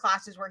yoga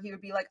classes where he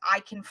would be like, I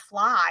can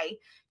fly,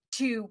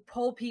 to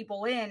pull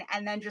people in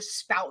and then just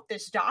spout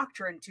this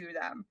doctrine to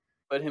them.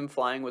 But him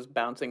flying was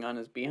bouncing on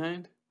his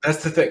behind?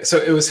 That's the thing. So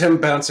it was him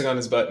bouncing on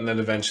his butt and then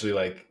eventually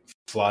like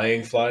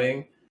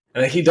flying.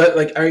 And he does,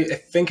 like, I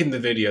think in the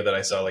video that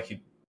I saw, like,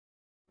 he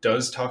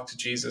does talk to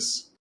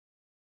Jesus.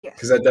 Yes.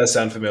 Because that does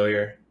sound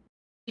familiar.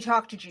 He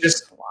talked to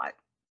Jesus a lot.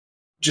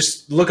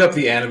 Just look up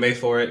the anime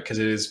for it, because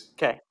it is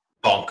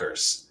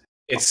bonkers.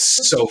 It's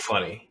so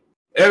funny.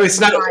 I mean, it's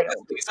not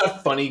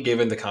funny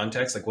given the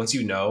context. Like, once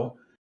you know,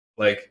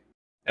 like,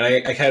 and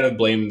I kind of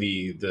blame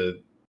the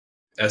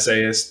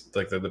essayist,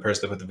 like the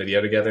person that put the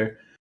video together,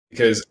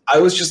 because I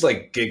was just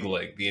like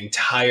giggling the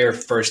entire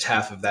first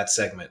half of that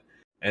segment.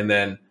 And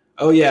then,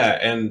 oh yeah,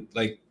 and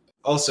like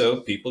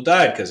also people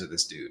died because of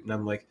this dude. And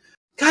I'm like,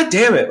 God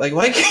damn it. Like,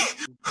 why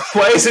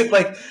is it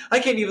like, I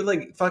can't even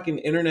like fucking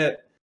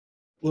internet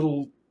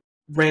little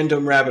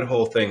random rabbit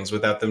hole things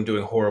without them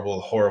doing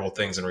horrible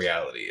things in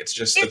reality. It's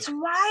just, it's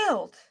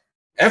wild.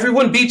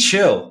 Everyone be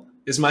chill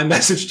is my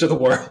message to the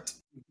world.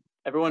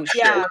 Everyone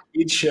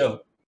be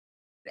chill.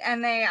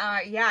 And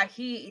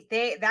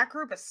that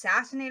group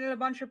assassinated a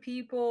bunch of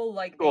people.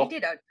 Like, they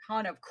did a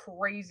ton of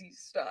crazy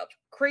stuff.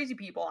 Crazy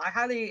people.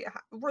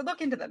 We're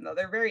looking into them though.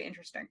 They're very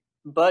interesting.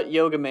 But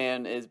Yoga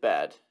Man is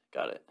bad.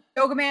 Got it.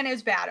 Yoga Man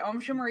is bad.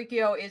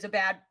 Shinrikyo is a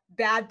bad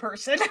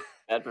person.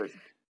 Bad person.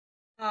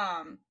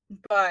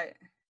 But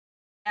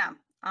yeah.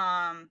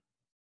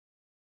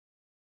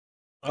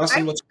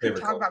 Austin, what's your favorite cult? I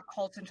could talk about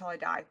cults until I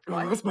die.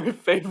 What's my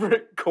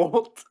favorite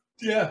cult?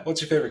 Yeah,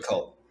 what's your favorite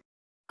cult?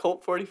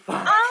 Cult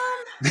 45.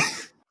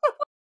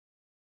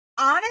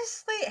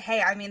 Honestly,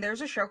 hey, I mean,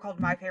 there's a show called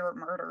My Favorite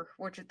Murder,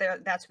 which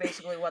that's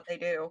basically what they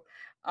do.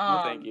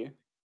 No, thank you.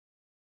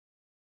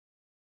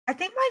 I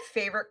think my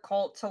favorite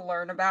cult to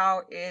learn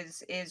about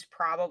is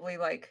probably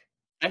like.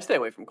 I stay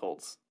away from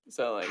cults,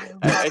 so like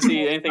I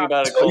see anything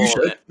about a cult. You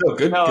should. No,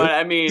 good. No, good.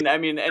 I mean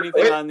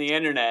anything on the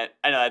internet.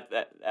 I know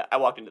that I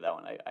walked into that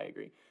one. I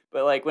agree.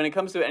 But like when it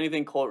comes to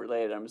anything cult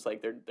related, I'm just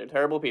like they're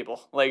terrible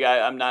people. Like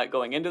I'm not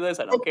going into this.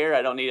 I don't care.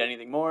 I don't need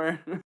anything more.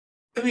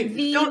 I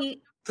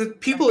mean, the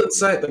people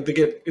inside, like, they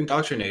get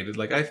indoctrinated.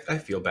 Like I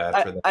feel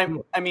bad for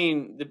them. I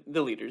mean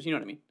the leaders. You know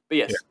what I mean? But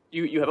yes,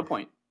 yeah. you have a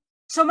point.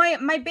 So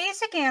my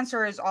basic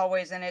answer is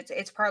always, and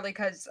it's partly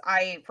because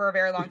I for a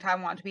very long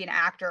time wanted to be an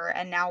actor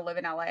and now live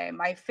in LA.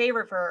 My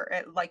favorite for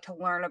like to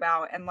learn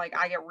about and like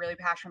I get really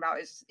passionate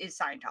about is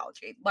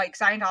Scientology. Like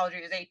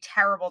Scientology is a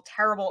terrible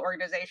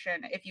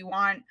organization. If you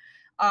want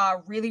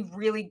really,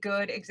 really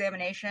good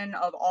examination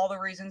of all the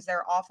reasons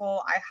they're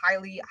awful, I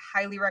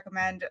highly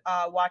recommend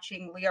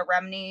watching Leah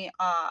Remini,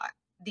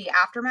 The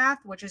Aftermath,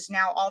 which is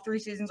now all 3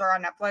 seasons are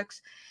on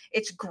Netflix.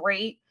 It's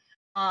great.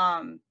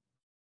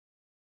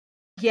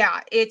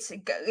 Yeah,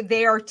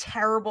 they are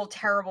terrible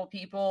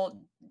people.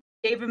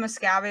 David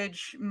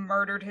Miscavige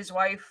murdered his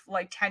wife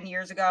like 10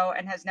 years ago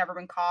and has never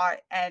been caught.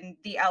 And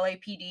the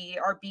LAPD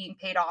are being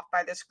paid off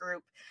by this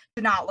group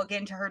to not look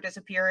into her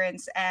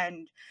disappearance.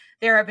 And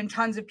there have been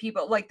tons of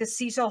people like the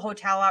Cecil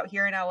Hotel out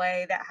here in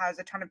LA that has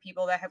a ton of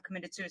people that have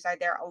committed suicide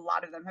there. A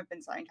lot of them have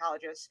been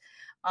Scientologists.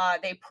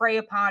 They prey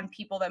upon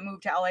people that move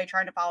to LA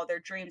trying to follow their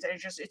dreams. And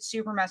it's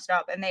super messed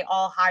up. And they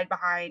all hide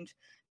behind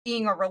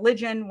being a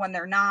religion when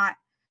they're not.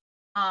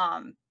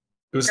 It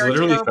was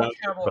literally founded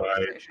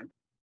by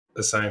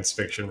a science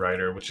fiction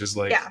writer, which is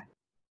like,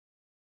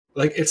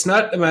 like it's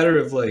not a matter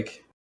of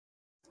like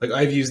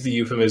I've used the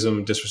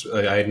euphemism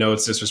I know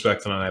it's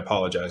disrespectful and I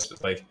apologize,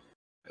 but like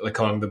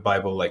calling the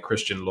Bible like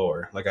Christian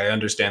lore. Like I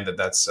understand that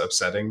that's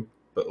upsetting,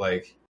 but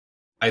like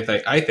I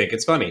think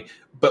it's funny.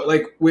 But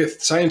like with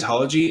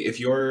Scientology, if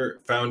your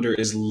founder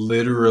is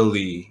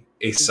literally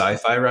a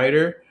sci-fi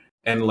writer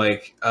and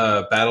like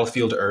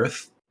Battlefield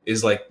Earth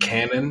is like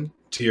canon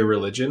to your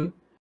religion,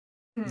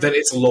 then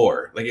it's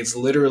lore. Like it's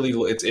literally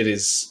it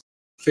is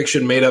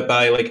fiction made up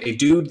by like a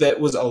dude that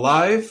was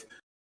alive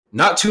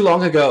not too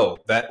long ago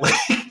that like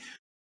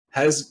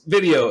has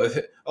video of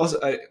it.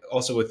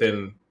 Also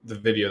within the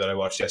video that I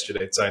watched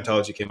yesterday,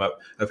 Scientology came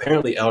up.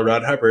 Apparently L.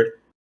 Ron Hubbard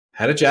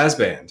had a jazz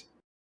band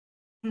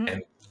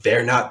and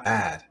they're not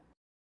bad.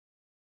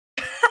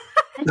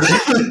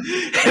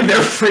 And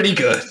they're pretty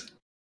good.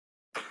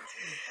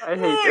 I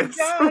hate this.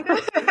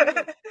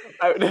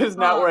 That is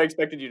not where I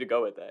expected you to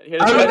go with that.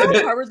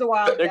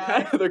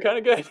 They're kind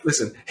of good.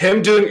 Listen,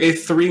 him doing a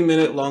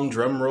 3-minute long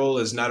drum roll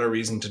is not a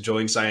reason to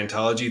join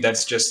Scientology.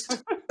 That's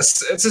just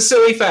it's a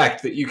silly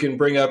fact that you can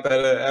bring up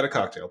at a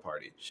cocktail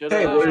party. Should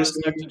have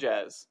stuck to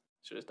jazz.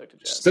 Should have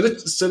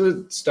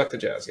stuck to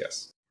jazz.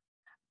 Yes.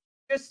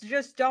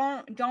 Just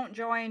don't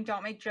join.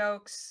 Don't make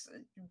jokes.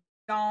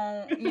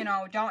 Don't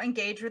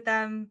engage with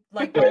them.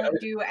 Like, don't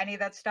do any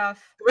of that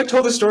stuff. Have I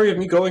told the story of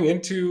me going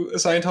into a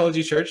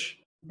Scientology church?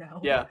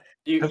 No. Yeah.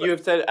 You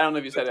have said, I don't know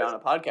if you said it on a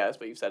podcast,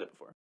 but you've said it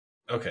before.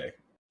 Okay.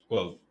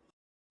 Well,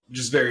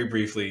 just very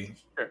briefly,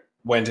 sure.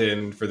 Went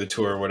in for the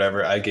tour or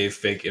whatever. I gave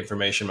fake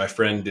information. My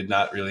friend did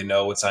not really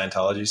know what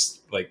Scientology,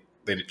 like,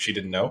 she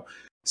didn't know.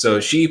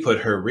 So she put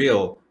her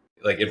real,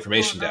 like,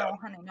 information down.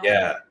 Honey, no.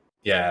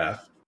 Yeah.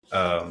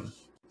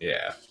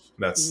 Yeah.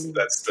 That's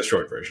the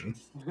short version.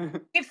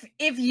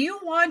 If you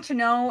want to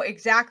know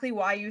exactly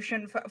why you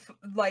shouldn't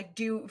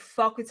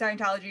fuck with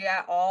Scientology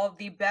at all,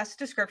 the best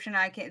description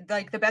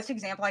the best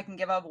example I can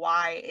give of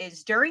why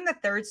is during the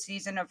 3rd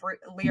season of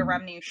Leah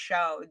Remini's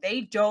show, they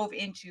dove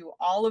into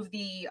all of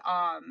the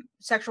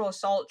sexual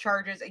assault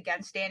charges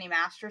against Danny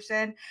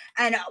Masterson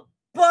and a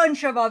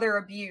bunch of other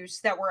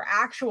abuse that were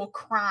actual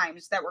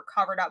crimes that were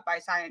covered up by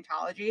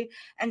Scientology.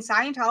 And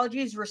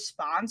Scientology's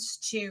response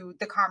to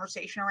the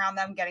conversation around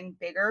them getting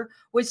bigger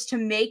was to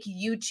make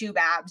YouTube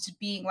abs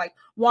being like,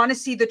 want to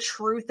see the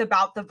truth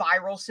about the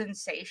viral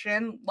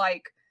sensation.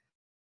 Like,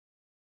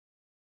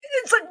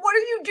 it's like, what are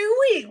you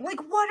doing? Like,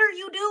 what are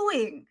you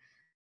doing?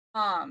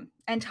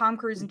 And Tom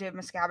Cruise and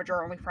David Miscavige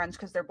are only friends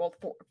because they're both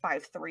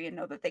 5'3" and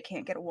know that they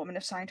can't get a woman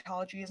if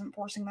Scientology isn't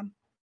forcing them.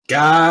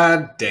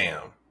 God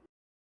damn.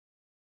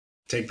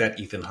 Take that,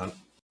 Ethan Hunt,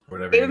 or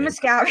whatever. David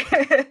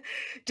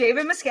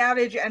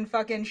Miscavige and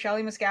fucking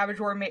Shelley Miscavige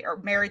were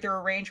married through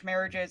arranged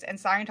marriages, and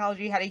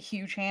Scientology had a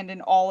huge hand in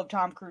all of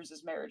Tom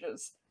Cruise's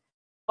marriages.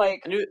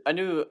 Like,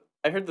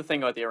 I heard the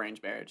thing about the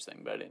arranged marriage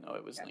thing, but I didn't know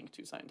it was linked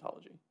to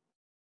Scientology.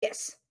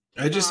 Yes.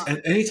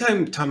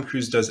 Anytime Tom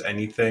Cruise does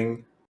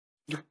anything,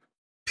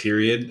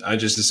 period, I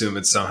just assume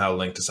it's somehow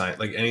linked to Scientology.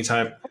 Like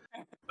anytime,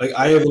 like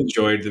I have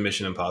enjoyed the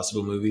Mission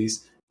Impossible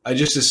movies. I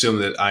just assume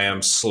that I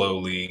am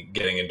slowly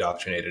getting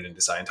indoctrinated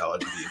into Scientology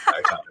the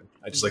entire time.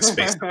 I just like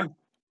space. Like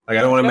I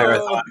don't want to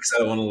marathon because I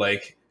don't want to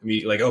like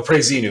me like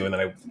praise Xenu and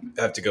then I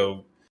have to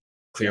go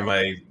clear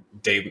my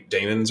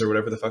Daemons or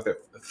whatever the fuck that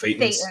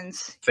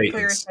Phaetons.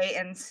 Clear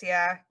Phaetons,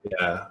 yeah.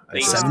 Yeah.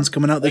 7's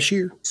coming out this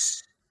year.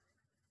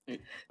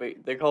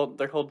 Wait, they're called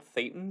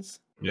Thetans?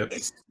 Yep.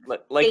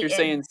 Like you're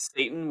saying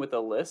Satan with a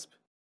lisp?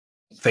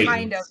 Thetans.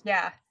 Kind of,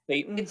 yeah.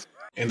 Thetans?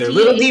 And they're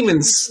little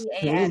demons.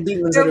 Little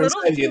demons that are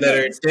inside you that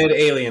are dead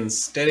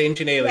aliens, dead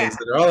ancient aliens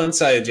that are all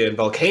inside you, and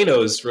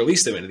volcanoes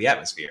release them into the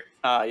atmosphere.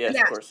 Yes,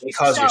 of course. They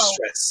cause your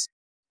stress.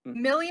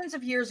 Millions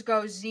of years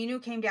ago,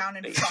 Xenu came down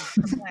and fucked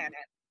the planet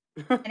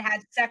and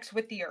had sex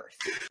with the Earth.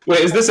 Wait,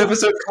 is this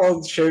episode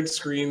called Shared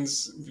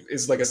Screens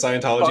is like a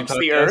Scientology podcast?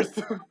 The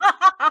Earth?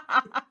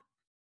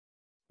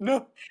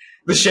 No.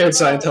 The Sharing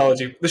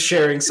Scientology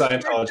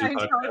podcast.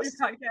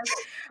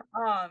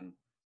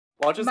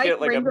 We'll just get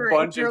like a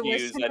bunch of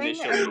views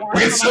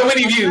initially. So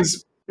many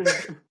views.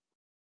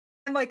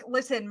 I'm like,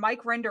 listen,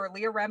 Mike Rinder,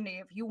 Leah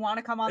Remini, if you want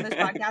to come on this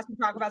podcast and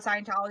talk about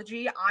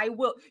Scientology, I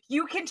will.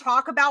 You can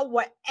talk about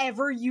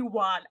whatever you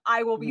want.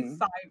 I will be fine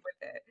with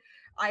it.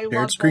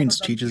 Shared Screens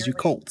teaches you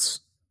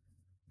cults.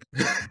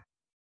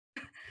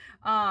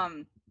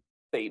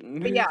 Satan.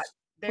 But yeah,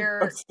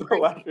 they're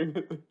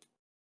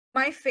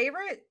my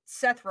favorite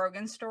Seth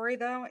Rogen story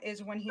though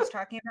is when he's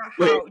talking about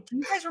how. Do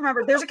you guys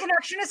remember? There's a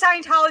connection to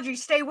Scientology.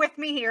 Stay with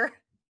me here.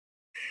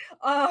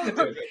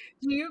 Do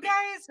you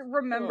guys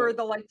remember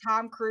the like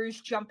Tom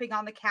Cruise jumping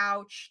on the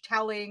couch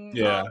telling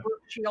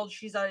Brooke Shields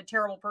she's a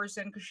terrible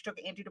person because she took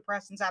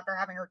antidepressants after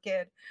having her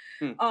kid?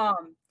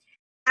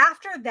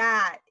 After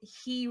that,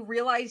 he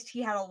realized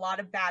he had a lot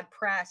of bad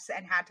press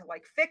and had to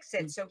like fix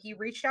it. So he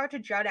reached out to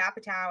Judd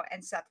Apatow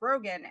and Seth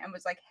Rogen and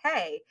was like,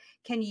 hey,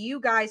 can you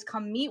guys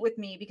come meet with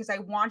me because I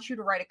want you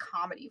to write a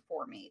comedy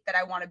for me that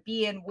I want to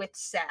be in with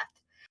Seth.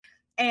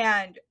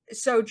 And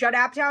so Judd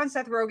Apatow and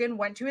Seth Rogen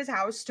went to his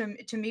house to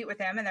meet with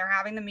him, and they're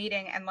having the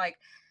meeting. And like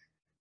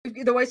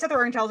the way Seth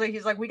Rogen tells it,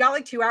 he's like, we got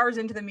like 2 hours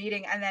into the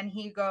meeting, and then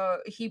he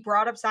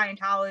brought up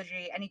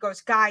Scientology, and he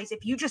goes, guys,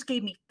 if you just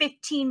gave me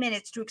 15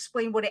 minutes to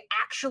explain what it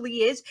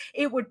actually is,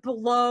 it would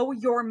blow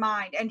your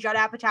mind. And Judd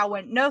Apatow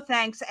went, no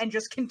thanks, and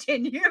just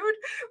continued.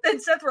 Then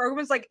Seth Rogen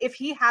was like, if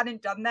he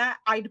hadn't done that,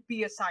 I'd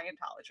be a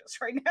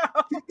Scientologist right now.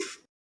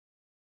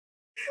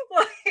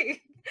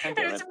 Like, and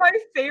it's my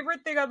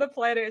favorite thing on the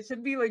planet is to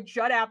be like,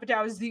 Judd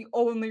Apatow is the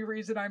only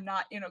reason I'm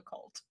not in a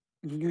cult.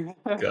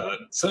 God,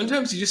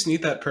 sometimes you just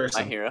need that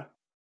person. My hero.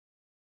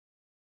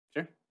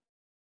 Sure.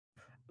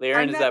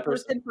 Aaron is that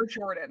person for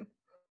Jordan.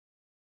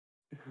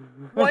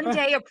 One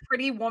day, a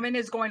pretty woman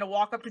is going to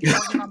walk up to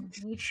Jordan on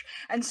the beach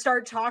and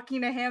start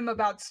talking to him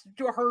about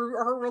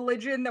her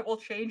religion that will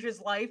change his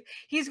life.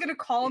 He's going to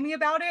call me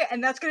about it,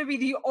 and that's going to be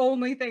the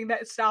only thing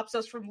that stops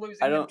us from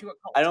losing him to a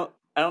cult.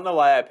 I don't know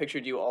why I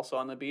pictured you also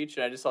on the beach,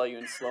 and I just saw you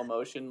in slow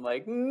motion,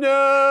 like,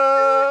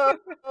 no.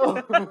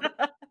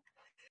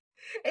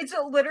 It's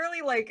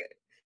literally like,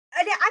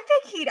 and I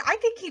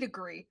think he'd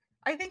agree.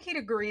 I think he'd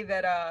agree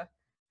that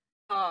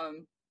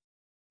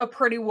a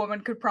pretty woman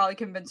could probably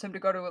convince him to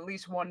go to at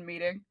least one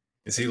meeting.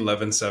 Is he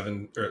level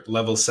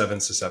 7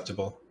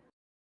 susceptible?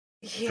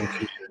 Yeah.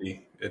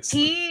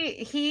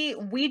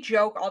 We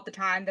joke all the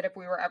time that if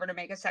we were ever to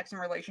make a sex and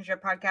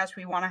relationship podcast,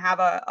 we want to have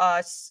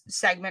a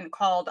segment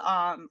called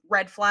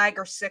Red Flag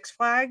or Six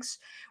Flags,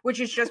 which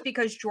is just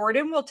because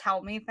Jordan will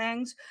tell me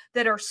things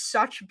that are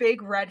such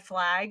big red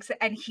flags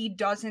and he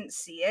doesn't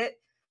see it.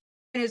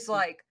 And is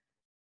like,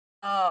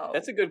 oh,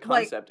 that's a good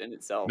concept in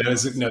itself.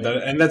 That's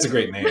a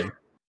great name.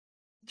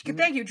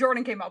 Thank you.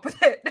 Jordan came up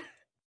with it.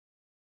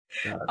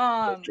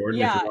 Jordan,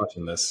 if you're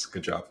watching this,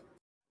 good job.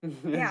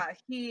 Yeah,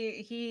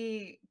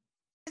 he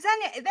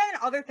then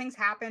other things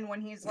happen when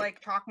he's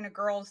like talking to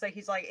girls that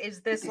he's like,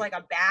 is this like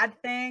a bad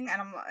thing?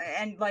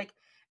 And like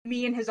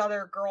me and his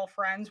other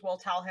girlfriends will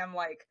tell him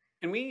like,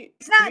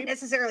 it's not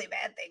necessarily a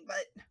bad thing,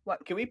 but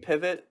what? Can we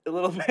pivot a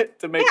little bit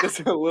to make this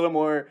a little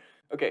more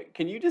okay?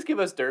 Can you just give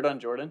us dirt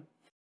on Jordan?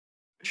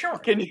 Sure.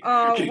 What do you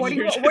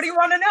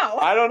want to know?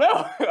 I don't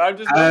know. I'm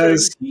just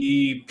has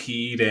he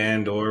peed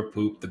and or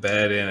pooped the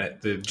bed in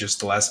it just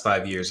the last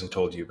 5 years and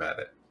told you about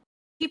it?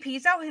 He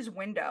pees out his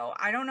window.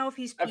 I don't know if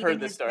he's peed I've heard in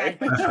this his story. bed,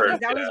 but he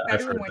pees out his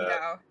bedroom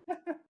window.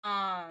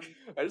 I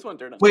just want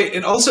dirt on Wait,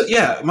 and also,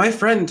 my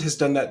friend has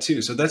done that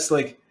too. So that's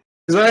like,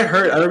 because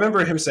I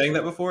remember him saying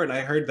that before, and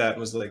I heard that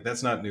and was like,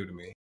 that's not new to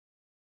me.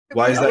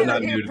 Why is that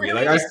not new to me?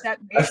 Like,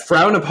 I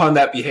frown upon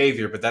that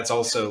behavior, but that's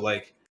also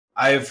like,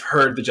 I've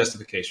heard the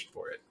justification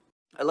for it.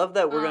 I love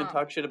that we're going to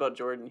talk shit about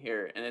Jordan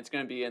here, and it's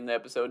going to be in the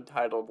episode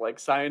titled like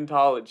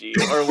Scientology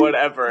or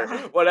whatever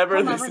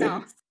this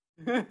is.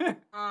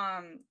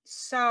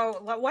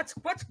 So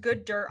what's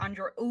good dirt on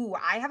Jordan? Ooh,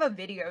 I have a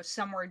video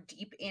somewhere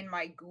deep in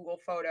my Google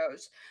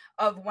Photos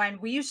of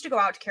when we used to go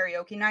out to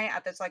karaoke night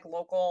at this like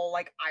local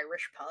like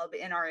Irish pub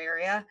in our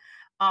area.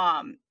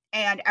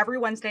 And every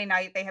Wednesday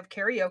night they have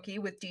karaoke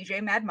with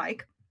DJ Mad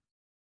Mike,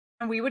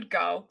 and we would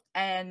go.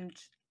 And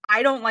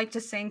I don't like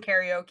to sing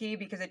karaoke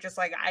because it just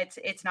like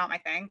it's not my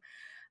thing.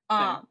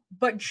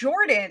 But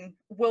Jordan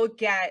will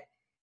get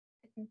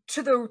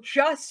to the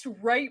just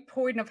right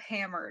point of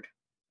hammered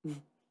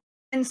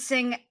and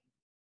sing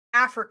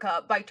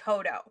Africa by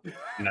Toto.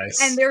 Nice.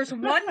 And there's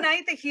one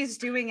night that he's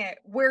doing it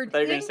where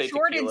in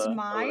Jordan's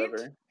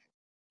mind,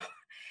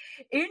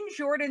 in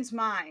Jordan's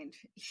mind,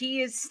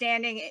 he is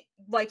standing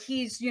like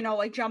he's,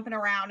 like jumping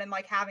around and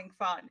like having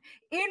fun.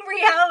 In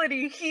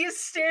reality, he is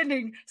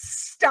standing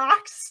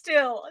stock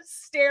still,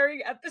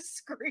 staring at the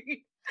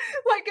screen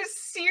like a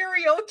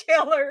serial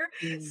killer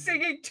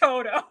singing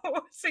Toto.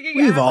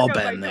 We've all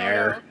been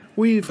there.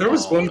 There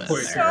was one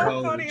point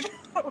so funny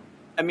though.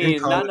 I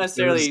mean, not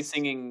necessarily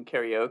singing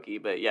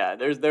karaoke, but yeah,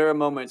 there are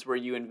moments where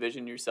you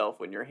envision yourself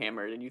when you're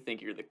hammered and you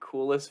think you're the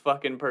coolest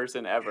fucking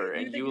person ever,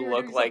 and you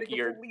look like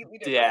you're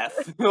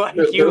death. Like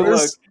you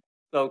look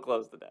so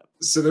close to death.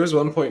 So there was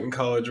one point in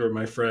college where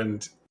my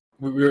friend,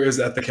 we were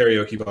at the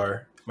karaoke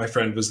bar. My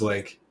friend was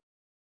like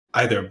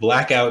either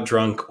blackout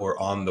drunk or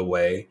on the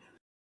way,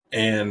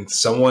 and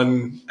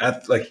someone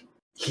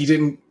he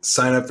didn't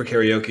sign up for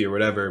karaoke or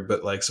whatever,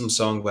 but like some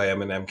song by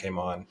Eminem came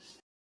on.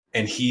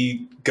 And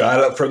he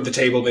got up from the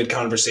table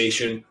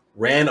mid-conversation,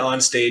 ran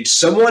on stage.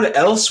 Someone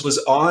else was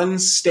on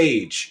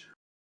stage,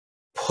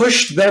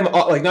 pushed them,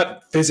 like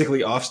not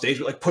physically off stage,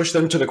 but like pushed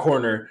them to the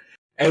corner,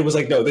 and was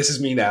like, "No, this is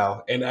me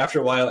now." And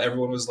after a while,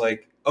 everyone was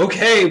like,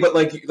 "Okay," but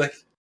like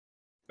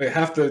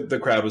half the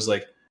crowd was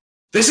like,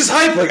 "This is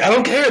hype! Like I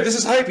don't care. This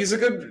is hype. He's a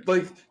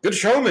good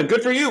showman.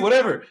 Good for you.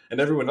 Whatever." And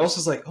everyone else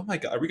was like, "Oh my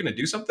god, are we gonna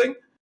do something?"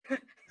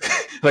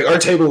 Like our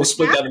table was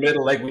split down the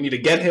middle. Like we need to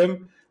get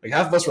him. Like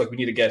half of us were like, we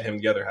need to get him.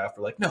 The other half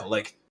were like, no,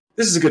 like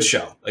this is a good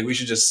show. Like we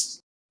should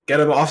just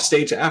get him off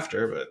stage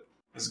after. But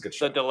this is a good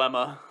show. The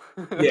dilemma.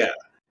 Yeah,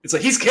 it's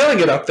like he's killing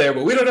it up there,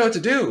 but we don't know what to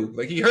do.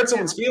 Like he hurt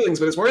someone's feelings,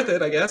 but it's worth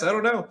it, I guess. I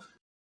don't know.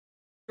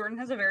 Jordan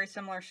has a very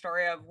similar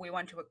story of we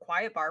went to a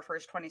quiet bar for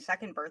his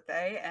 22nd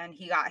birthday and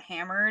he got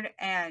hammered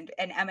and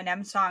an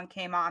Eminem song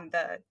came on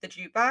the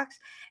jukebox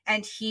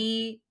and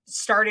he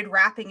started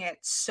rapping it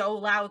so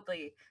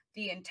loudly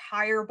the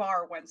entire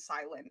bar went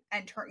silent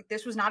and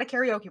this was not a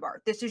karaoke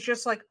bar. This is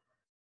just like,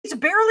 it's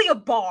barely a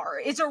bar.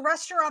 It's a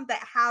restaurant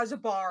that has a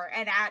bar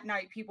and at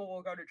night people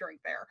will go to drink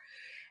there.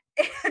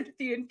 And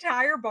the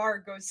entire bar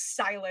goes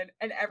silent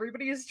and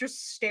everybody is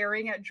just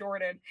staring at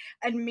Jordan.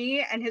 And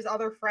me and his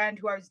other friend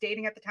who I was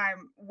dating at the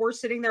time, we're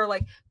sitting there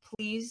like,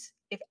 please,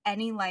 if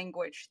any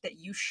language that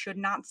you should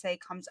not say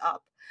comes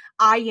up,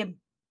 I am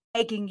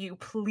begging you,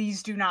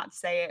 please do not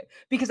say it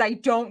because I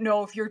don't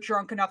know if you're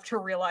drunk enough to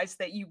realize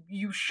that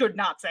you should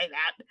not say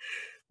that.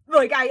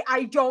 Like,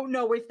 I don't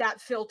know if that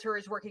filter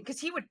is working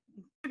because he would,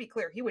 to be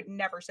clear, he would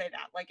never say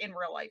that like in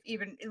real life.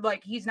 Even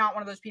like he's not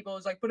one of those people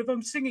who's like, but if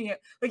I'm singing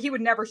it, like he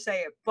would never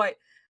say it. But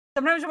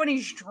sometimes when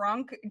he's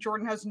drunk,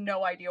 Jordan has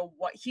no idea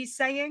what he's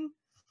saying.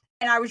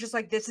 And I was just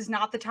like, this is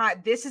not the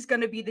time. This is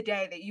going to be the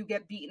day that you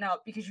get beaten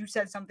up because you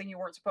said something you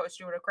weren't supposed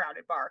to in a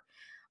crowded bar.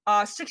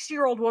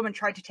 60-year-old woman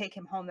tried to take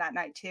him home that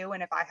night too,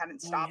 and if I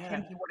hadn't stopped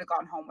him, he would have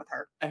gone home with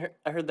her.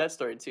 I heard that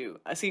story too.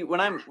 I see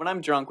when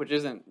I'm drunk, which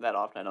isn't that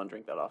often. I don't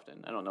drink that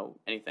often. I don't know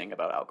anything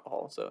about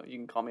alcohol, so you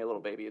can call me a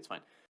little baby. It's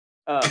fine.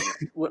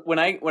 When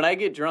I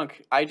get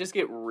drunk, I just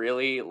get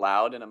really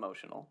loud and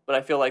emotional. But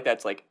I feel like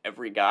that's like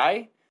every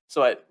guy.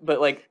 But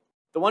like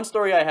the one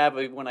story I have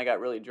of when I got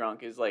really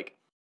drunk is like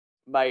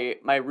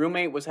my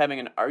roommate was having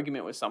an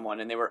argument with someone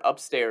and they were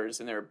upstairs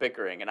and they were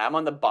bickering and I'm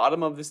on the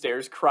bottom of the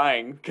stairs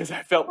crying because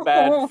I felt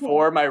bad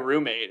for my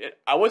roommate.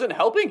 I wasn't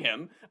helping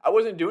him. I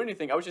wasn't doing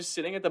anything. I was just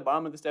sitting at the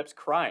bottom of the steps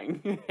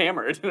crying,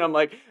 hammered, and I'm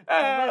like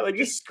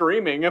just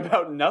screaming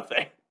about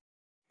nothing.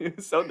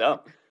 It's so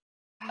dumb.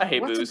 I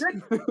hate booze.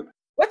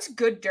 What's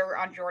good dirt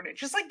on Jordan?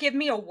 Just like give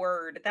me a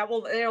word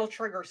it'll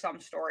trigger some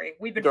story.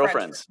 We've been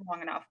friends for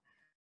long enough.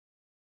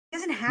 It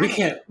doesn't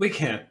happen. We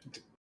can't.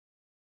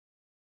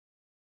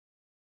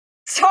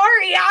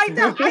 Sorry, I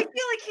feel like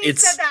he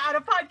said that on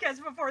a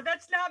podcast before.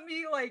 That's not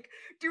me like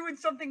doing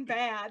something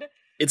bad.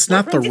 It's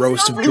not the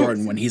roast of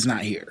Jordan when he's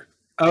not here.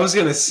 I was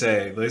gonna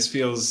say this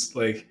feels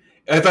like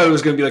I thought it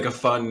was gonna be like a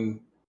fun.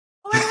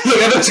 I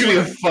thought it was gonna be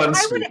a fun.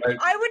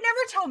 I would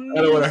never tell me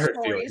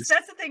stories.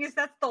 That's the thing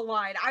that's the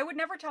line. I would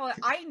never tell it.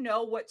 I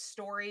know what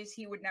stories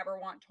he would never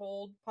want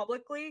told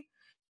publicly.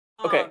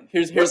 Okay,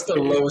 here's the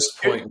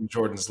lowest point in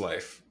Jordan's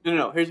life.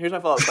 No. Here's my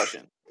follow-up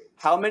question.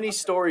 How many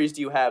stories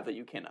do you have that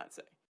you cannot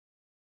say?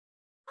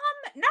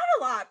 Not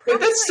a lot. But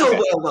that's still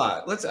a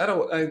lot.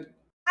 I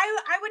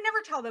would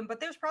never tell them, but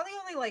there's probably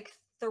only like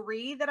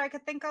 3 that I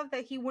could think of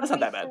that he wouldn't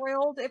be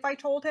thrilled if I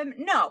told him.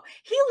 No,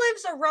 he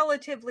lives a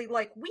relatively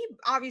we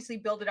obviously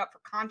build it up for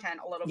content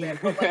a little bit,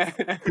 but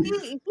like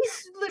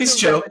he's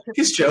chill.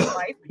 He's chill.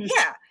 Life.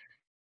 Yeah,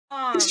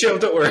 he's chill.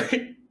 Don't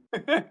worry.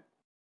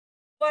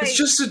 It's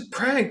just a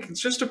prank.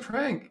 It's just a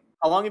prank.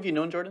 How long have you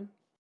known Jordan?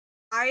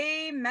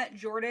 I met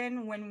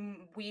Jordan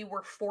when we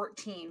were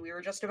 14. We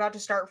were just about to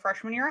start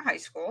freshman year of high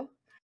school.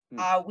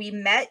 We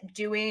met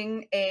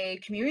doing a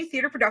community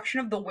theater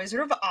production of The Wizard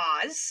of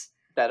Oz.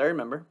 That I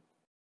remember.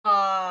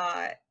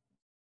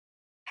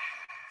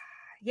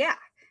 Yeah.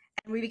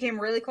 And we became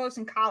really close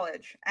in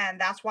college.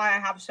 And that's why I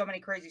have so many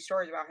crazy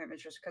stories about him.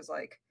 It's just because,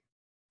 like...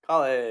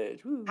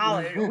 College.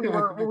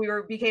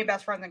 We became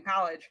best friends in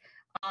college.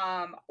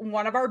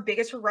 One of our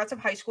biggest regrets of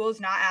high school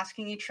is not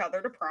asking each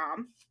other to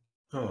prom.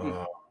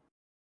 Oh.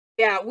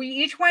 Yeah, we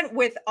each went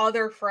with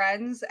other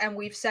friends, and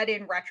we've said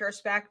in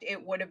retrospect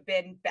it would have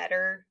been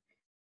better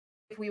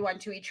if we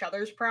went to each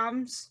other's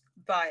proms,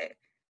 but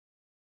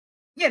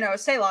you know,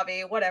 say la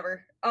vie,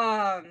 whatever.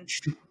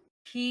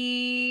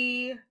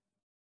 He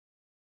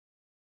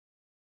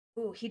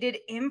did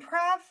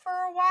improv for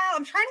a while.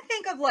 I'm trying to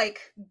think of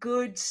like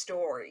good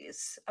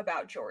stories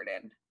about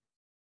Jordan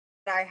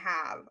that I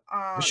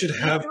have. We should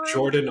have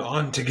Jordan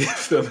on to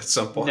give them at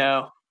some point.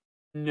 No.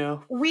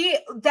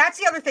 That's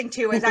the other thing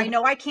too, is I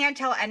know I can't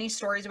tell any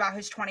stories about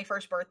his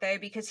 21st birthday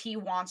because he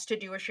wants to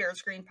do a shared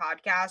screen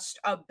podcast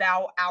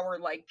about our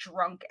like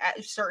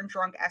certain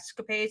drunk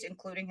escapades,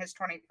 including his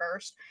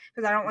 21st.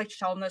 Because I don't like to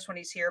tell him this when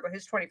he's here, but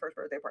his 21st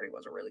birthday party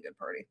was a really good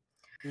party.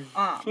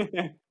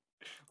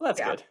 Well,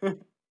 that's good.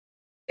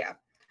 Yeah.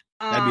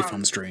 That'd be a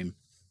fun stream.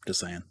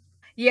 Just saying.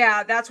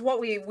 Yeah, that's what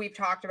we've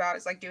talked about,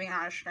 is like doing it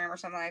on a stream or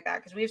something like that,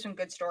 because we have some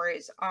good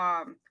stories.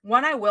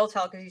 One I will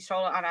tell, because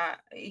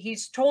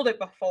he's told it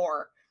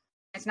before.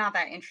 It's not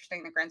that interesting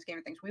in the grand scheme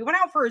of things. We went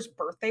out for his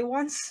birthday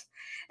once,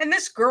 and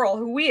this girl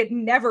who we had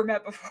never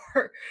met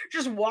before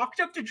just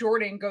walked up to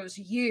Jordan and goes,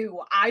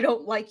 I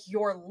don't like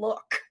your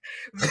look,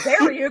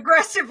 very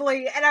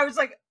aggressively. And I was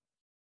like,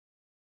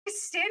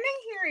 he's standing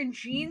here in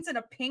jeans and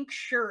a pink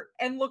shirt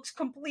and looks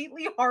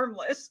completely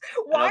harmless.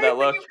 Why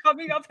are you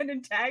coming up and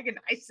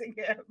antagonizing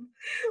him?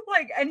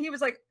 Like, and he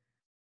was like,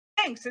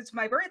 thanks, it's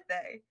my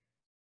birthday.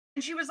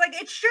 And she was like,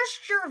 it's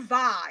just your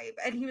vibe.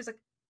 And he was like,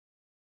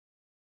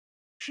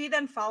 she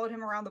then followed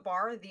him around the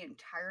bar the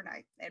entire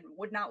night and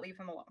would not leave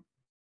him alone.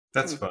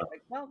 That's fun.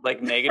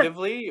 Like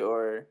negatively,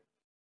 or?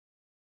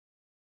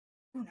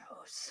 Who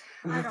knows?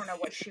 I don't know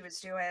what she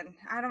was doing.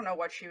 I don't know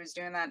what she was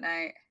doing that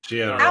night.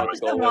 Yeah, that was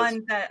the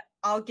one that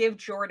I'll give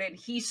Jordan.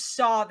 He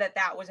saw that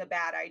was a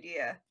bad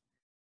idea.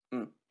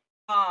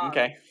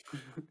 Okay.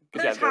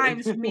 Other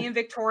times, me and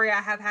Victoria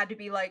have had to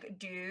be like,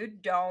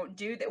 dude, don't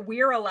do that.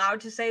 We're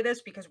allowed to say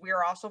this because we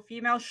are also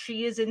female.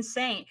 She is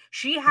insane.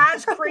 She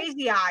has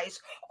crazy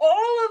eyes.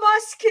 All of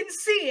us can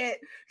see it.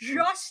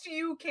 Just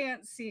you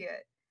can't see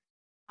it.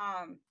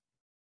 I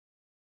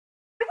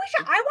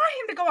want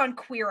him to go on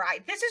Queer Eye.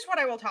 This is what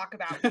I will talk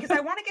about, because I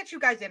want to get you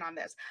guys in on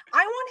this.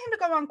 I want him to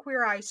go on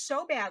Queer Eye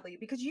so badly,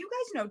 because you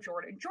guys know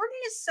Jordan. Jordan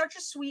is such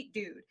a sweet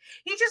dude.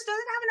 He just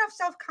doesn't have enough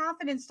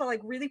self-confidence to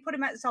like really put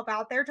himself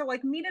out there to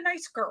like meet a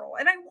nice girl.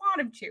 And I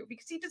want him to,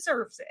 because he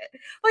deserves it.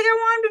 Like, I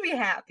want him to be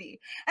happy.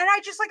 And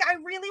I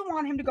really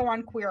want him to go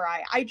on Queer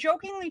Eye. I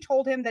jokingly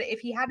told him that if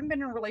he hadn't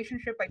been in a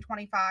relationship by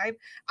 25,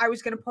 I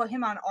was going to put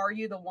him on Are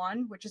You the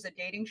One, which is a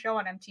dating show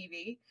on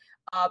MTV.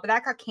 But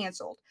that got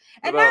canceled.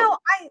 And what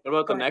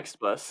about the next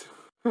bus?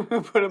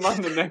 Put him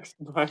on the next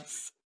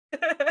bus.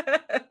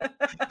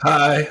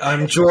 Hi,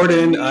 I'm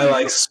Jordan. I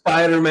like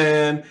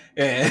Spider-Man,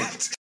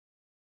 and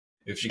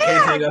if she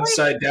can't hang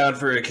upside down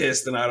for a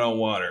kiss, then I don't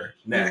want her.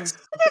 Next.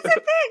 That's the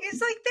thing.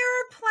 It's like there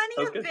are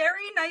plenty of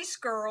very nice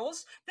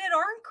girls that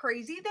aren't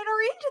crazy that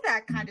are into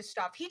that kind of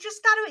stuff. He's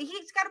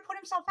gotta put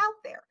himself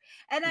out there.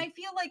 And I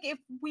feel like if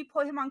we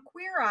put him on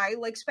Queer Eye,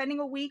 like spending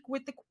a week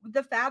with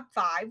the Fab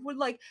Five would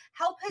like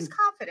help his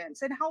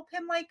confidence and help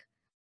him, like,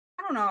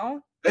 I don't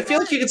know. I feel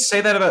like you could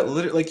say that about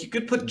like you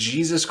could put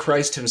Jesus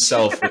Christ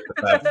himself with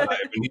the Fab Five,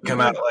 and he'd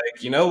come out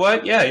like, you know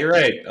what? Yeah, you're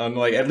right. On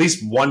like at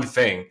least one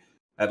thing,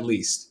 at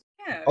least.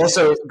 Yeah,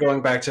 also,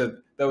 going back to,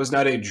 that was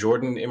not a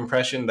Jordan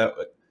impression. That,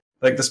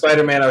 like the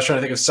Spider-Man, I was trying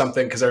to think of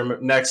something, because I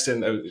remember next,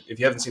 and if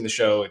you haven't seen the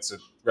show, it's a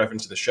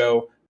reference to the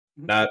show,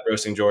 not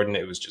roasting Jordan.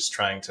 It was just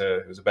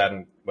it was a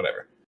bad,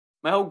 whatever.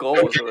 My whole goal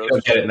was to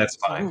roast get it, and that's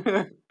fine.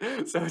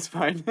 So it's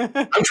fine.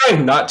 I'm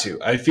trying not to.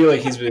 I feel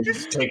like he's been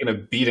taking a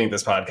beating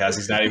this podcast.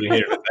 He's not even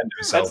here to defend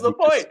himself. That's the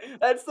point.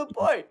 That's the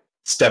point.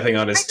 Stepping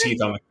on his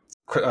teeth on the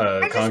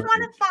I just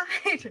want to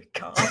find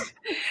God.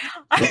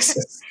 I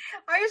just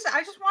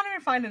wanted to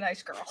find a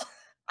nice girl.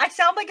 I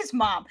sound like his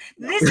mom.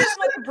 This is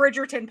what the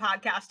Bridgerton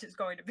podcast is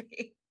going to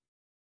be.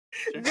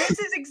 This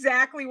is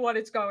exactly what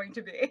it's going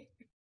to be.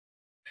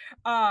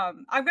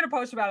 I'm going to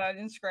post about it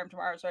on Instagram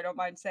tomorrow, so I don't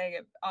mind saying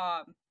it.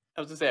 I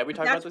was going to say, have we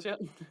talked about this yet?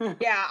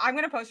 Yeah, I'm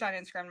going to post it on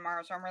Instagram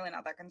tomorrow, so I'm really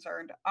not that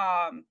concerned.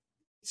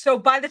 So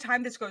by the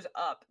time this goes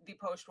up, the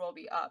post will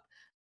be up.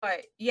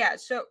 But yeah,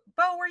 so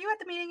Bo, were you at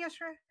the meeting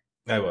yesterday?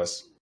 I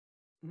was.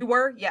 You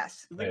were?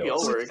 Yes. We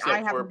all were,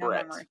 except for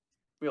Brett.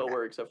 We all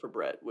were, except for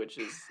Brett, which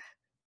is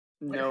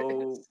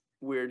no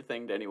weird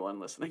thing to anyone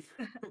listening.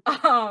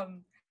 But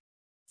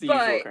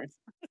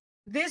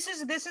this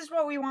is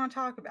what we want to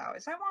talk about.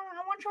 Is I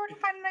want Jordan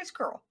to find a nice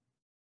girl.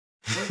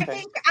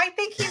 Okay. I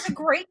think he's a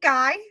great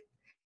guy.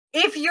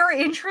 If you're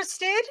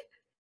interested,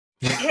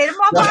 hit him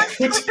up on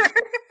Twitter.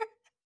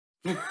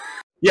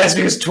 Yes,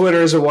 because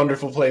Twitter is a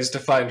wonderful place to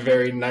find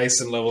very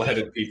nice and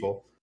level-headed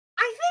people.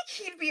 I think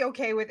he'd be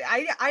okay with it.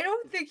 I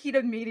don't think he'd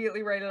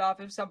immediately write it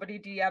off if somebody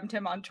DM'd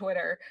him on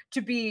Twitter,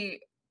 to be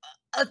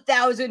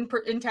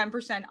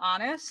 1,010%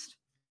 honest.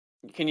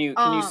 Can you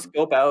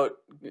scope out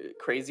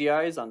crazy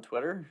eyes on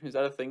Twitter? Is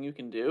that a thing you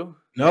can do?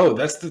 No,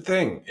 that's the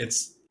thing.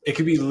 It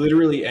could be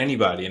literally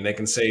anybody, and they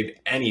can say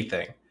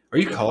anything. Are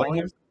you calling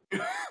him?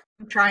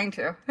 I'm trying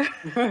to.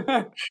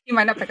 You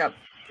might not pick up.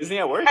 Isn't he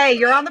at work? Hey,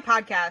 you're on the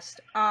podcast.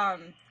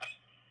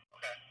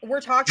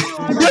 we're talking a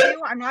lot about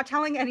you. I'm not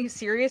telling any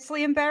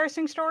seriously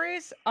embarrassing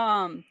stories.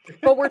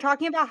 But we're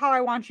talking about how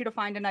I want you to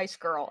find a nice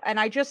girl. And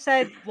I just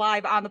said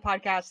live on the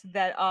podcast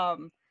that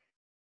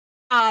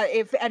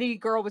if any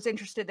girl was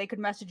interested, they could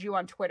message you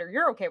on Twitter.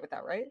 You're okay with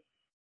that, right?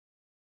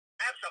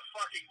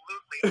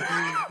 Absolutely.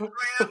 Instagram.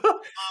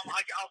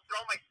 I'll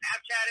throw my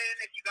Snapchat in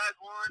if you guys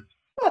want.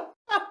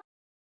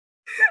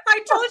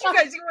 I told you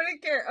guys you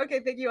wouldn't care. Okay,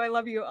 thank you. I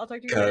love you. I'll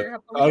talk to you later.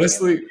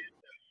 Honestly.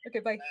 Okay,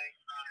 bye.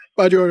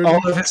 Bye, Jordan.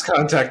 All of his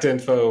contact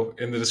info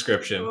in the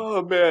description.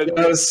 Oh man,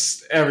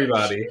 just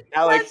everybody.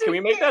 Alex, can we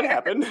make that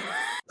happen?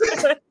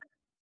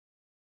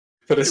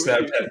 Put a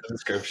Snapchat in the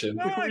description.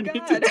 Oh my God. We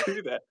need to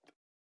do that.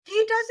 He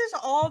does this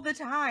all the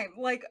time.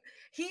 Like,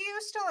 he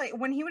used to, like,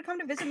 when he would come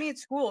to visit me at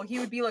school, he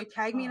would be like,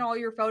 tag me in all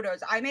your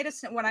photos.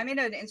 When I made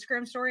an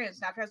Instagram story and a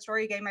Snapchat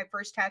story, getting my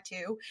first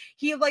tattoo,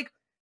 he like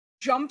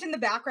jumped in the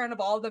background of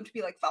all of them to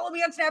be like, follow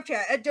me on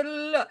Snapchat.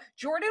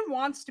 Jordan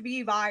wants to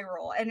be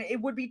viral, and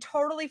it would be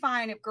totally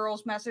fine if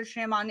girls messaged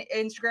him on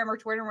Instagram or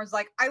Twitter and was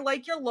like, I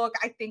like your look.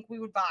 I think we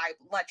would vibe.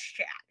 Let's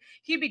chat.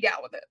 He'd be down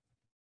with it.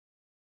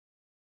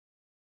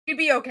 He'd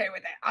be okay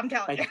with it. I'm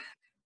telling you.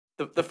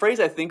 The phrase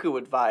 "I think we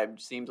would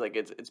vibe" seems like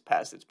it's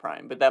past its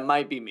prime, but that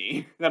might be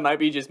me. That might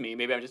be just me.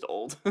 Maybe I'm just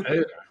old.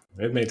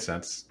 It made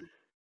sense.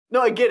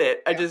 No, I get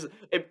it.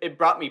 It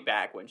brought me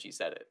back when she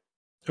said it.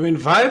 I mean,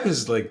 vibe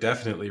has like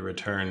definitely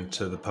returned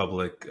to the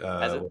public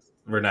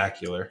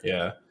vernacular.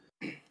 Yeah,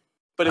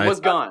 but it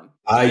was gone.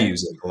 I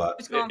use it a lot.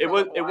 It was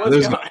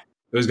gone.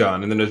 It was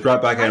gone, and then it was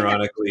brought back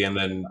ironically, and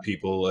then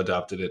people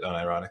adopted it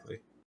unironically.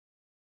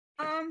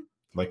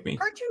 Like me.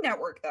 Cartoon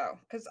Network, though,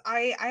 because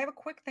I have a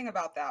quick thing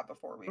about that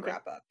before we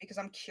wrap up, because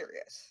I'm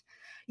curious.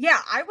 Yeah,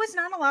 I was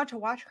not allowed to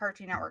watch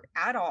Cartoon Network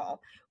at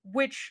all,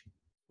 which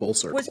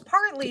was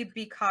partly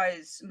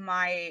because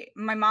my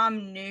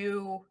mom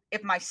knew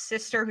if my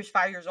sister, who's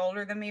 5 years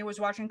older than me, was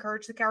watching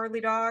Courage the Cowardly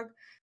Dog,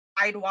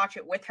 I'd watch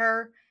it with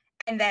her,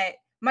 and that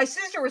my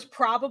sister was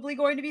probably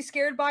going to be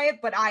scared by it,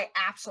 but I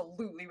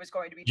absolutely was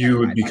going to be. You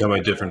would become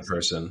a different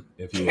person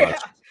if you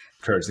watched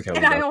Courage the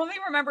Cowardly Dog. And I only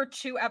remember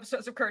 2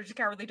 episodes of Courage the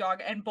Cowardly Dog,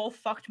 and both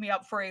fucked me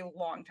up for a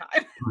long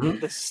time.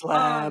 The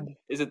slab.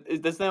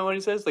 Isn't that what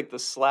he says? Like the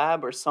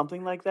slab or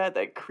something like that?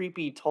 That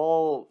creepy,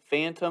 tall,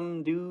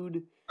 phantom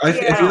dude? I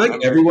feel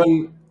like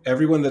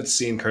everyone that's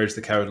seen Courage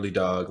the Cowardly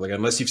Dog, like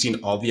unless you've seen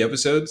all the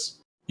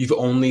episodes, you've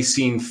only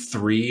seen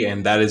 3,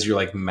 and that is your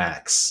like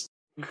max.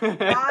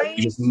 You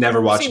just never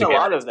watched a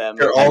lot of them.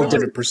 They're all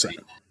 100%.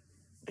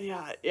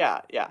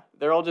 Yeah.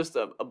 They're all just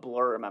a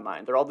blur in my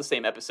mind. They're all the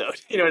same episode.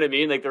 You know what I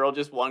mean? Like they're all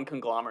just one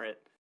conglomerate.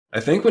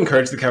 I think when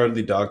Courage the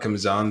Cowardly Dog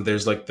comes on,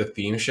 there's like the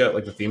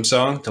theme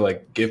song to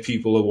like give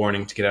people a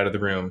warning to get out of the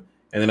room.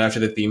 And then after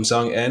the theme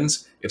song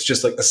ends, it's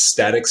just like a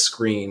static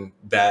screen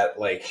that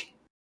like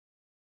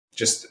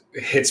just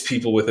hits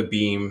people with a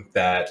beam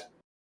that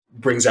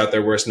brings out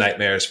their worst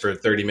nightmares for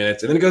 30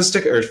 minutes, and then it goes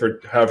or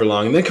for however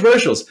long, and then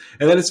commercials,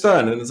 and then it's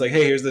fun, and it's like,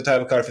 hey, here's the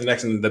title card for the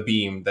next, and the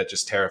beam that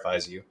just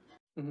terrifies you.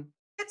 Mm-hmm.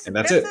 And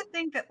that's it. The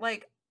thing that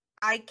like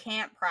I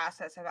can't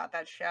process about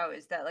that show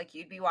is that like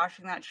you'd be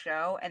watching that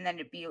show and then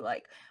it'd be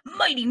like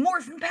Mighty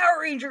Morphin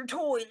Power Ranger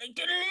toy,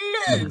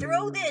 like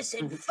throw this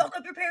and fuck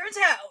up your parents'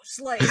 house,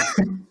 like,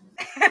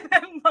 and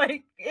then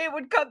like it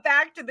would come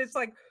back to this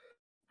like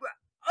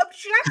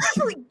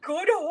objectively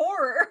good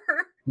horror.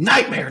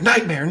 Nightmare.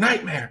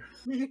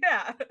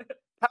 Yeah.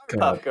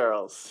 Powerpuff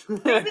Girls.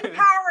 Maybe the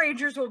Power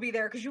Rangers will be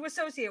there because you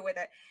associate with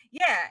it.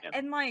 Yeah,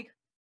 and like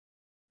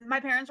my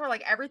parents were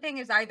like, everything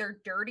is either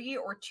dirty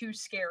or too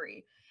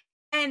scary.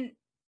 And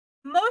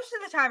most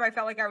of the time I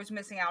felt like I was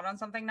missing out on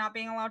something not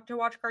being allowed to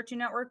watch Cartoon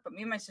Network, but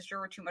me and my sister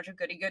were too much of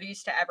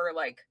goody-goodies to ever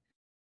like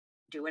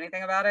do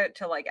anything about it,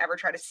 to like ever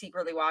try to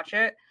secretly watch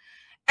it.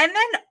 And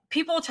then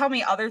people tell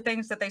me other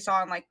things that they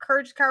saw on like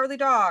Courage the Cowardly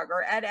Dog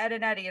or Ed, Edd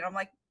n Eddy, and I'm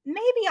like,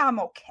 maybe I'm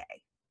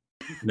okay.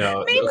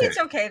 No, maybe it's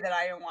okay that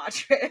I don't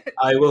watch it.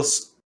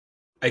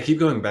 I keep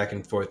going back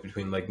and forth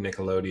between like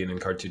Nickelodeon and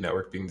Cartoon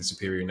Network being the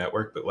superior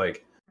network, but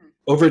like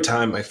over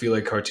time, I feel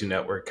like Cartoon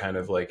Network kind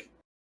of like,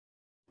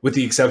 with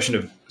the exception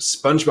of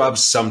SpongeBob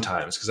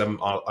sometimes, because I'm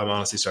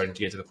honestly starting to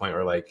get to the point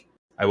where like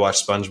I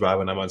watch SpongeBob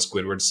and I'm on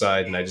Squidward's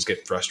side and I just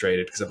get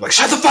frustrated because I'm like,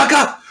 shut the fuck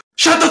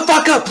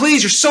up,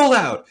 please, you're so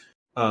loud.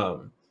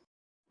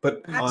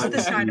 But that's the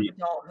sign of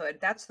adulthood.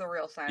 That's the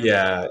real sign.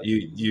 Yeah,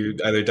 you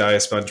either die a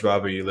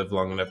SpongeBob or you live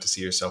long enough to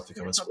see yourself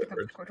become a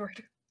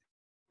Squidward.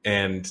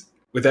 And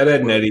with Ed,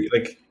 Edd n Eddy,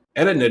 like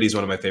Ed, Edd n Eddy is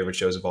one of my favorite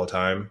shows of all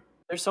time.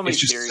 There's so many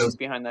theories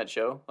behind that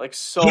show, like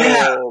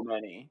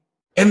many,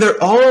 and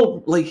they're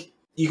all like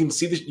you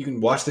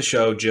can watch the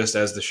show just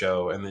as the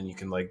show, and then you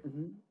can like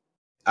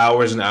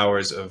hours and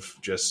hours of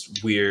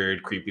just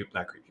weird,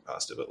 not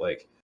creepypasta, but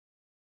like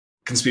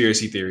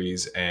conspiracy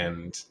theories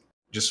and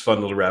just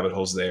fun little rabbit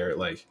holes there.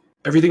 Like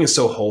everything is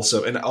so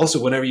wholesome, and also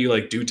whenever you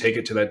like do take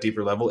it to that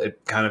deeper level,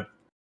 it kind of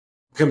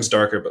becomes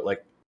darker, but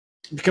like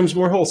it becomes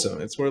more wholesome.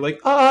 It's more like,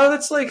 oh,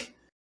 that's like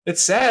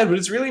it's sad, but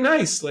it's really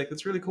nice. Like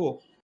it's really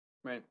cool.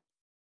 Right.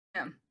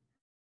 Yeah.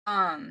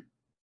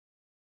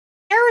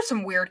 There were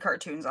some weird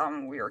cartoons on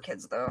when we were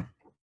kids, though.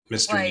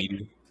 Mr.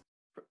 Needy.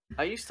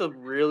 I used to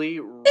really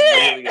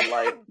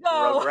like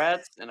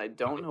Rugrats, and I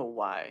don't know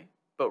why.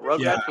 But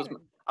Rugrats was.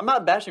 I'm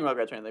not bashing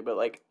Rugrats or anything, but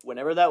like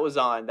whenever that was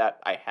on, that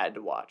I had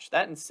to watch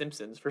that and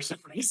Simpsons for some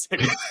reason.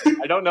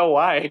 I don't know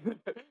why.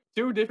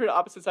 Two different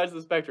opposite sides of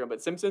the spectrum,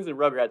 but Simpsons and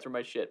Rugrats were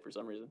my shit for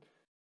some reason.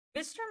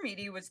 Mr.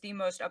 Meaty was the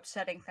most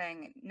upsetting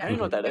thing I don't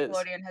know what that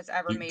Nickelodeon has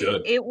ever made.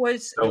 Good. It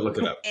was don't look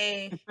it up.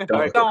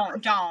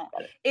 Don't.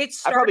 It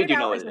started I probably do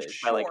know out what as it a is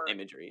short. by like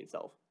imagery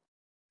itself.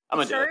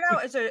 It started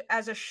out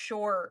as a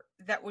short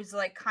that was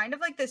like kind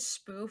of like this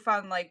spoof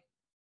on like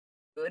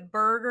Good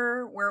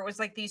Burger, where it was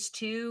like these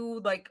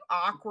two like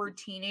awkward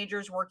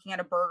teenagers working at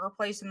a burger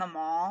place in the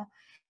mall.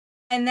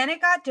 And then it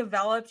got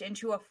developed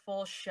into a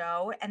full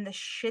show, and the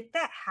shit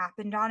that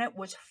happened on it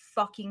was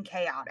fucking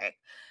chaotic.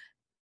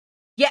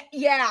 Yeah.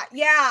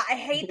 I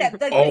hate that.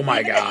 Like, oh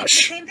my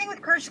gosh! The same thing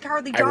with Courage the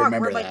Cowardly Dog. I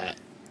remember where, that.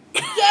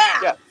 Like,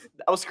 yeah.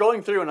 I was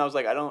scrolling through and I was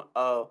like, I don't.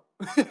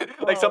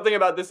 Like something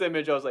about this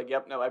image. I was like,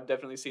 yep, no, I've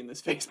definitely seen this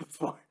face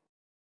before.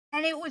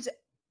 And it was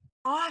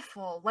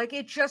awful. Like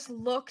it just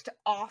looked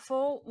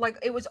awful. Like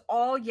it was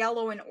all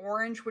yellow and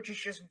orange, which is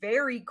just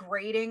very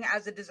grating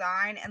as a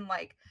design. And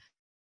like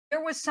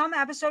there was some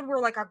episode where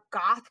like a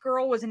goth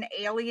girl was an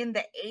alien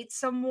that ate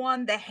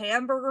someone. The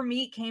hamburger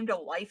meat came to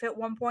life at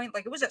one point.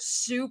 Like it was a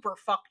super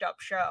fucked up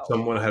show.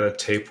 Someone had a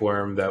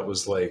tapeworm that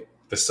was like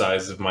the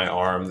size of my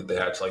arm that they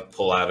had to like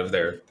pull out of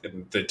there,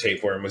 and the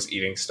tapeworm was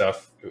eating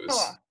stuff. It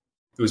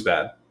was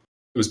bad.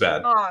 It was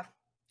bad. I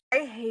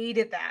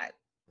hated that.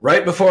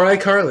 Right before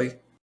iCarly.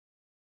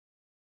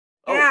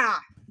 Yeah.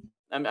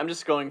 I'm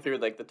just scrolling through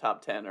like the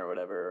top 10 or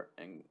whatever,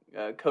 and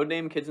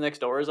Codename Kids Next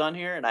Door is on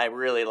here, and I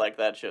really like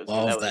that show.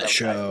 Love that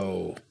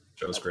show.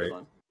 Show's great.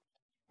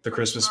 The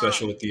Christmas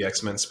special with the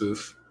X-Men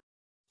spoof,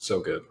 so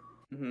good.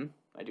 Mm-hmm.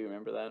 I do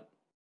remember that.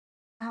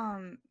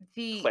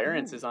 The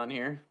Clarence is on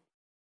here.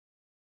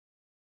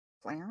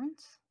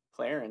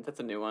 Clarence, that's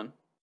a new one.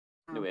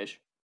 Newish.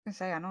 I was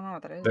gonna say I don't know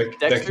what that is.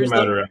 That came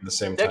out around the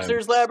same time.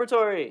 Dexter's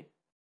Laboratory.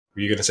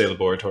 Were you gonna say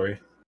Laboratory?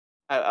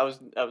 I was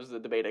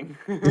debating.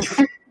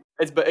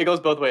 It goes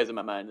both ways in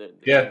my mind.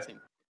 Yeah.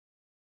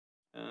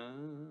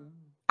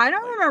 I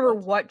don't remember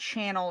what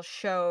channel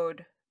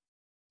showed.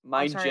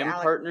 My Gym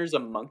Partner's a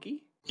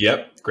Monkey?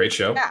 Yep, great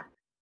show. Yeah.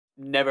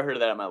 Never heard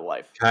of that in my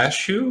life.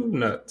 Cashew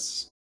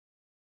Nuts.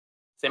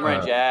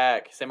 Samurai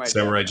Jack.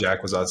 Samurai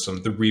Jack was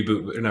awesome. The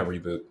reboot, not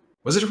reboot.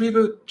 Was it a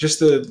reboot? Just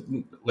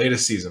the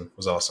latest season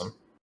was awesome. It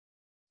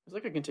was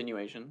like a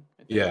continuation.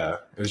 Yeah,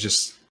 it was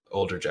just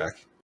older Jack.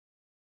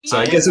 So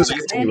I guess it was a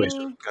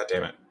continuation. God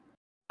damn it.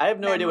 I have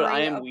no idea what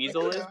I Am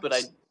Weasel is, but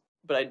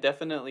I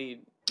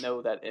definitely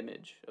know that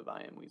image of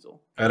I Am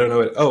Weasel. I don't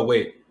know it. Oh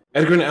wait,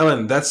 Edgar and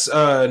Ellen. That's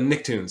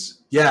Nicktoons.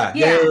 Yeah.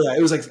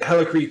 It was like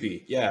hella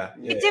creepy. Yeah.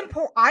 It's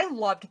important. I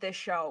loved this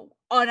show,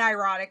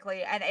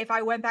 unironically, and if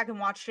I went back and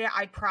watched it,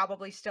 I'd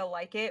probably still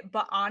like it.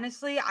 But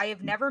honestly, I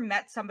have never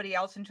met somebody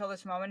else until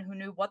this moment who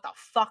knew what the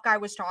fuck I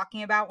was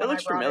talking about when I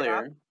brought it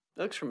up.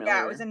 That looks familiar.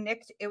 Yeah, it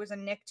was a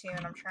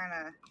Nicktoon. I'm trying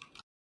to.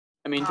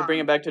 I mean, to bring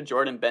it back to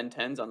Jordan, Ben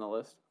 10's on the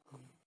list.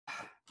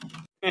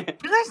 You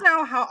guys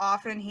know how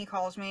often he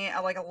calls me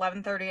at like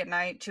 11:30 at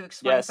night to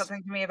explain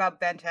something to me about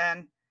Ben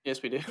 10?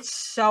 Yes, we do. It's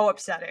so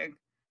upsetting.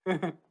 He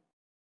did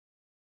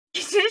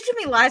it to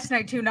me last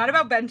night too, not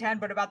about Ben 10,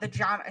 but about the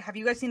John. Have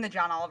you guys seen the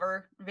John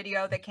Oliver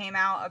video that came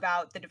out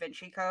about the Da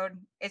Vinci Code?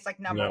 It's like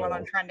number one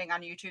on trending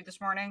on YouTube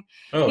this morning.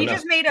 He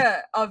just made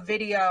a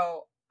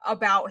video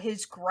about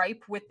his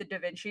gripe with the Da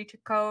Vinci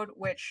Code,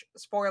 which,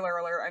 spoiler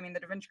alert, I mean, the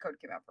Da Vinci Code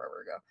came out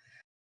forever ago.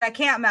 I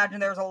can't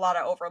imagine there's a lot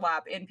of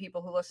overlap in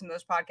people who listen to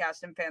this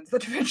podcast and fans of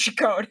the Da Vinci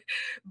Code,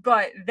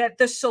 but that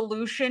the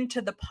solution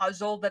to the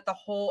puzzle that the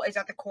whole is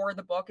at the core of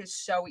the book is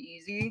so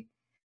easy.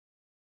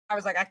 I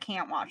was like, I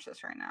can't watch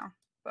this right now,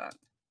 but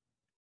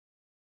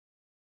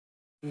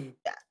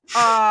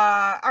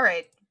yeah. All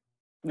right.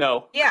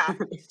 No. Yeah.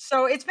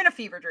 So it's been a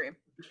fever dream.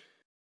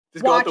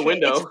 Just go out the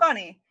window. It's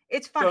funny.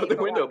 It's funny. Go out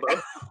the window, bro.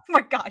 Oh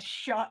my gosh,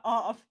 shut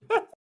up.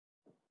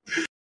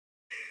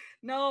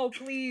 No,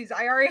 please.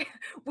 I already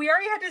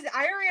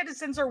had to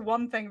censor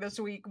one thing this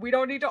week. We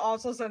don't need to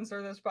also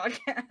censor this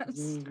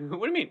podcast.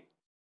 What do you mean?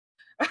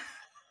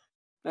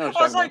 No,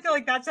 also, I feel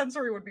like that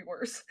censoring would be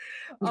worse.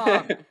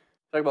 Talk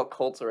about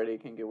cults already.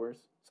 It can get worse.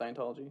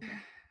 Scientology.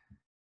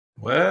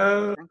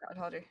 Well,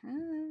 Scientology.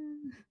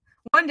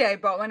 One day,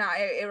 Bo and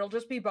I, it'll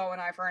just be Bo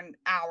and I for an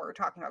hour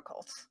talking about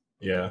cults.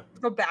 Yeah.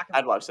 Go back.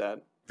 I'd watch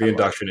that. The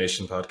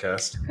Indoctrination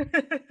podcast.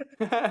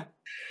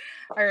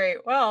 All right.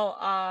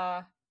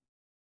 Well,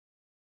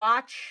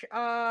 watch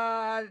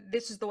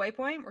This Is the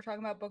Waypoint. We're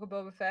talking about Book of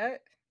Boba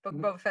Fett. Book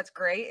of Boba Fett's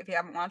great. If you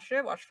haven't watched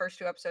it, watch the first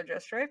 2 episodes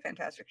yesterday.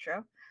 Fantastic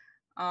show.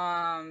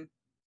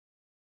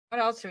 What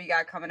else do we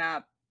got coming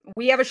up?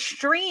 We have a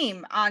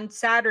stream on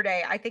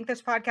Saturday. I think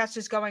this podcast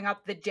is going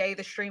up the day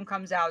the stream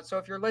comes out. So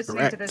if you're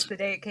listening to this the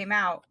day it came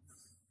out,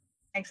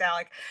 thanks,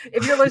 Alec.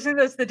 If you're listening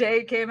to this the day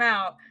it came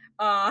out,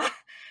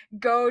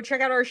 go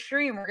check out our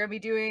stream. We're going to be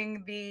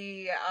doing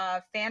the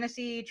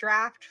fantasy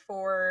draft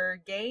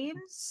for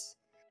games.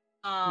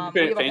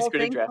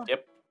 Fantasy draft,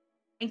 yep.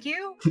 Thank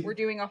you. We're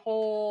doing a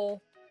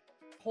whole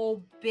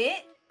whole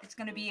bit. It's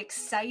going to be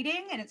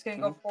exciting, and it's going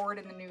to go forward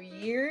in the new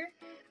year.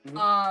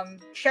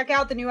 Check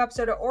out the new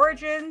episode of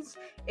Origins.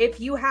 If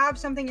you have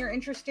something you're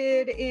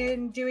interested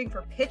in doing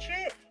for Pitch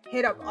It,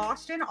 hit up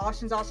Austin.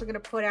 Austin's also going to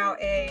put out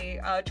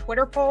a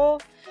Twitter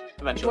poll.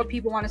 Eventually. What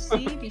people want to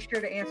see. Be sure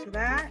to answer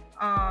that.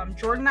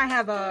 Jordan and I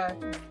have a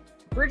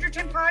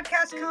Bridgerton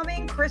podcast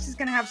coming. Chris is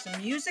going to have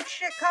some music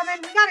shit coming.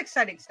 We got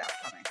exciting stuff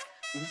coming.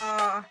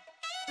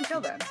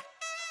 Until then,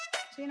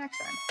 see you next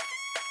time.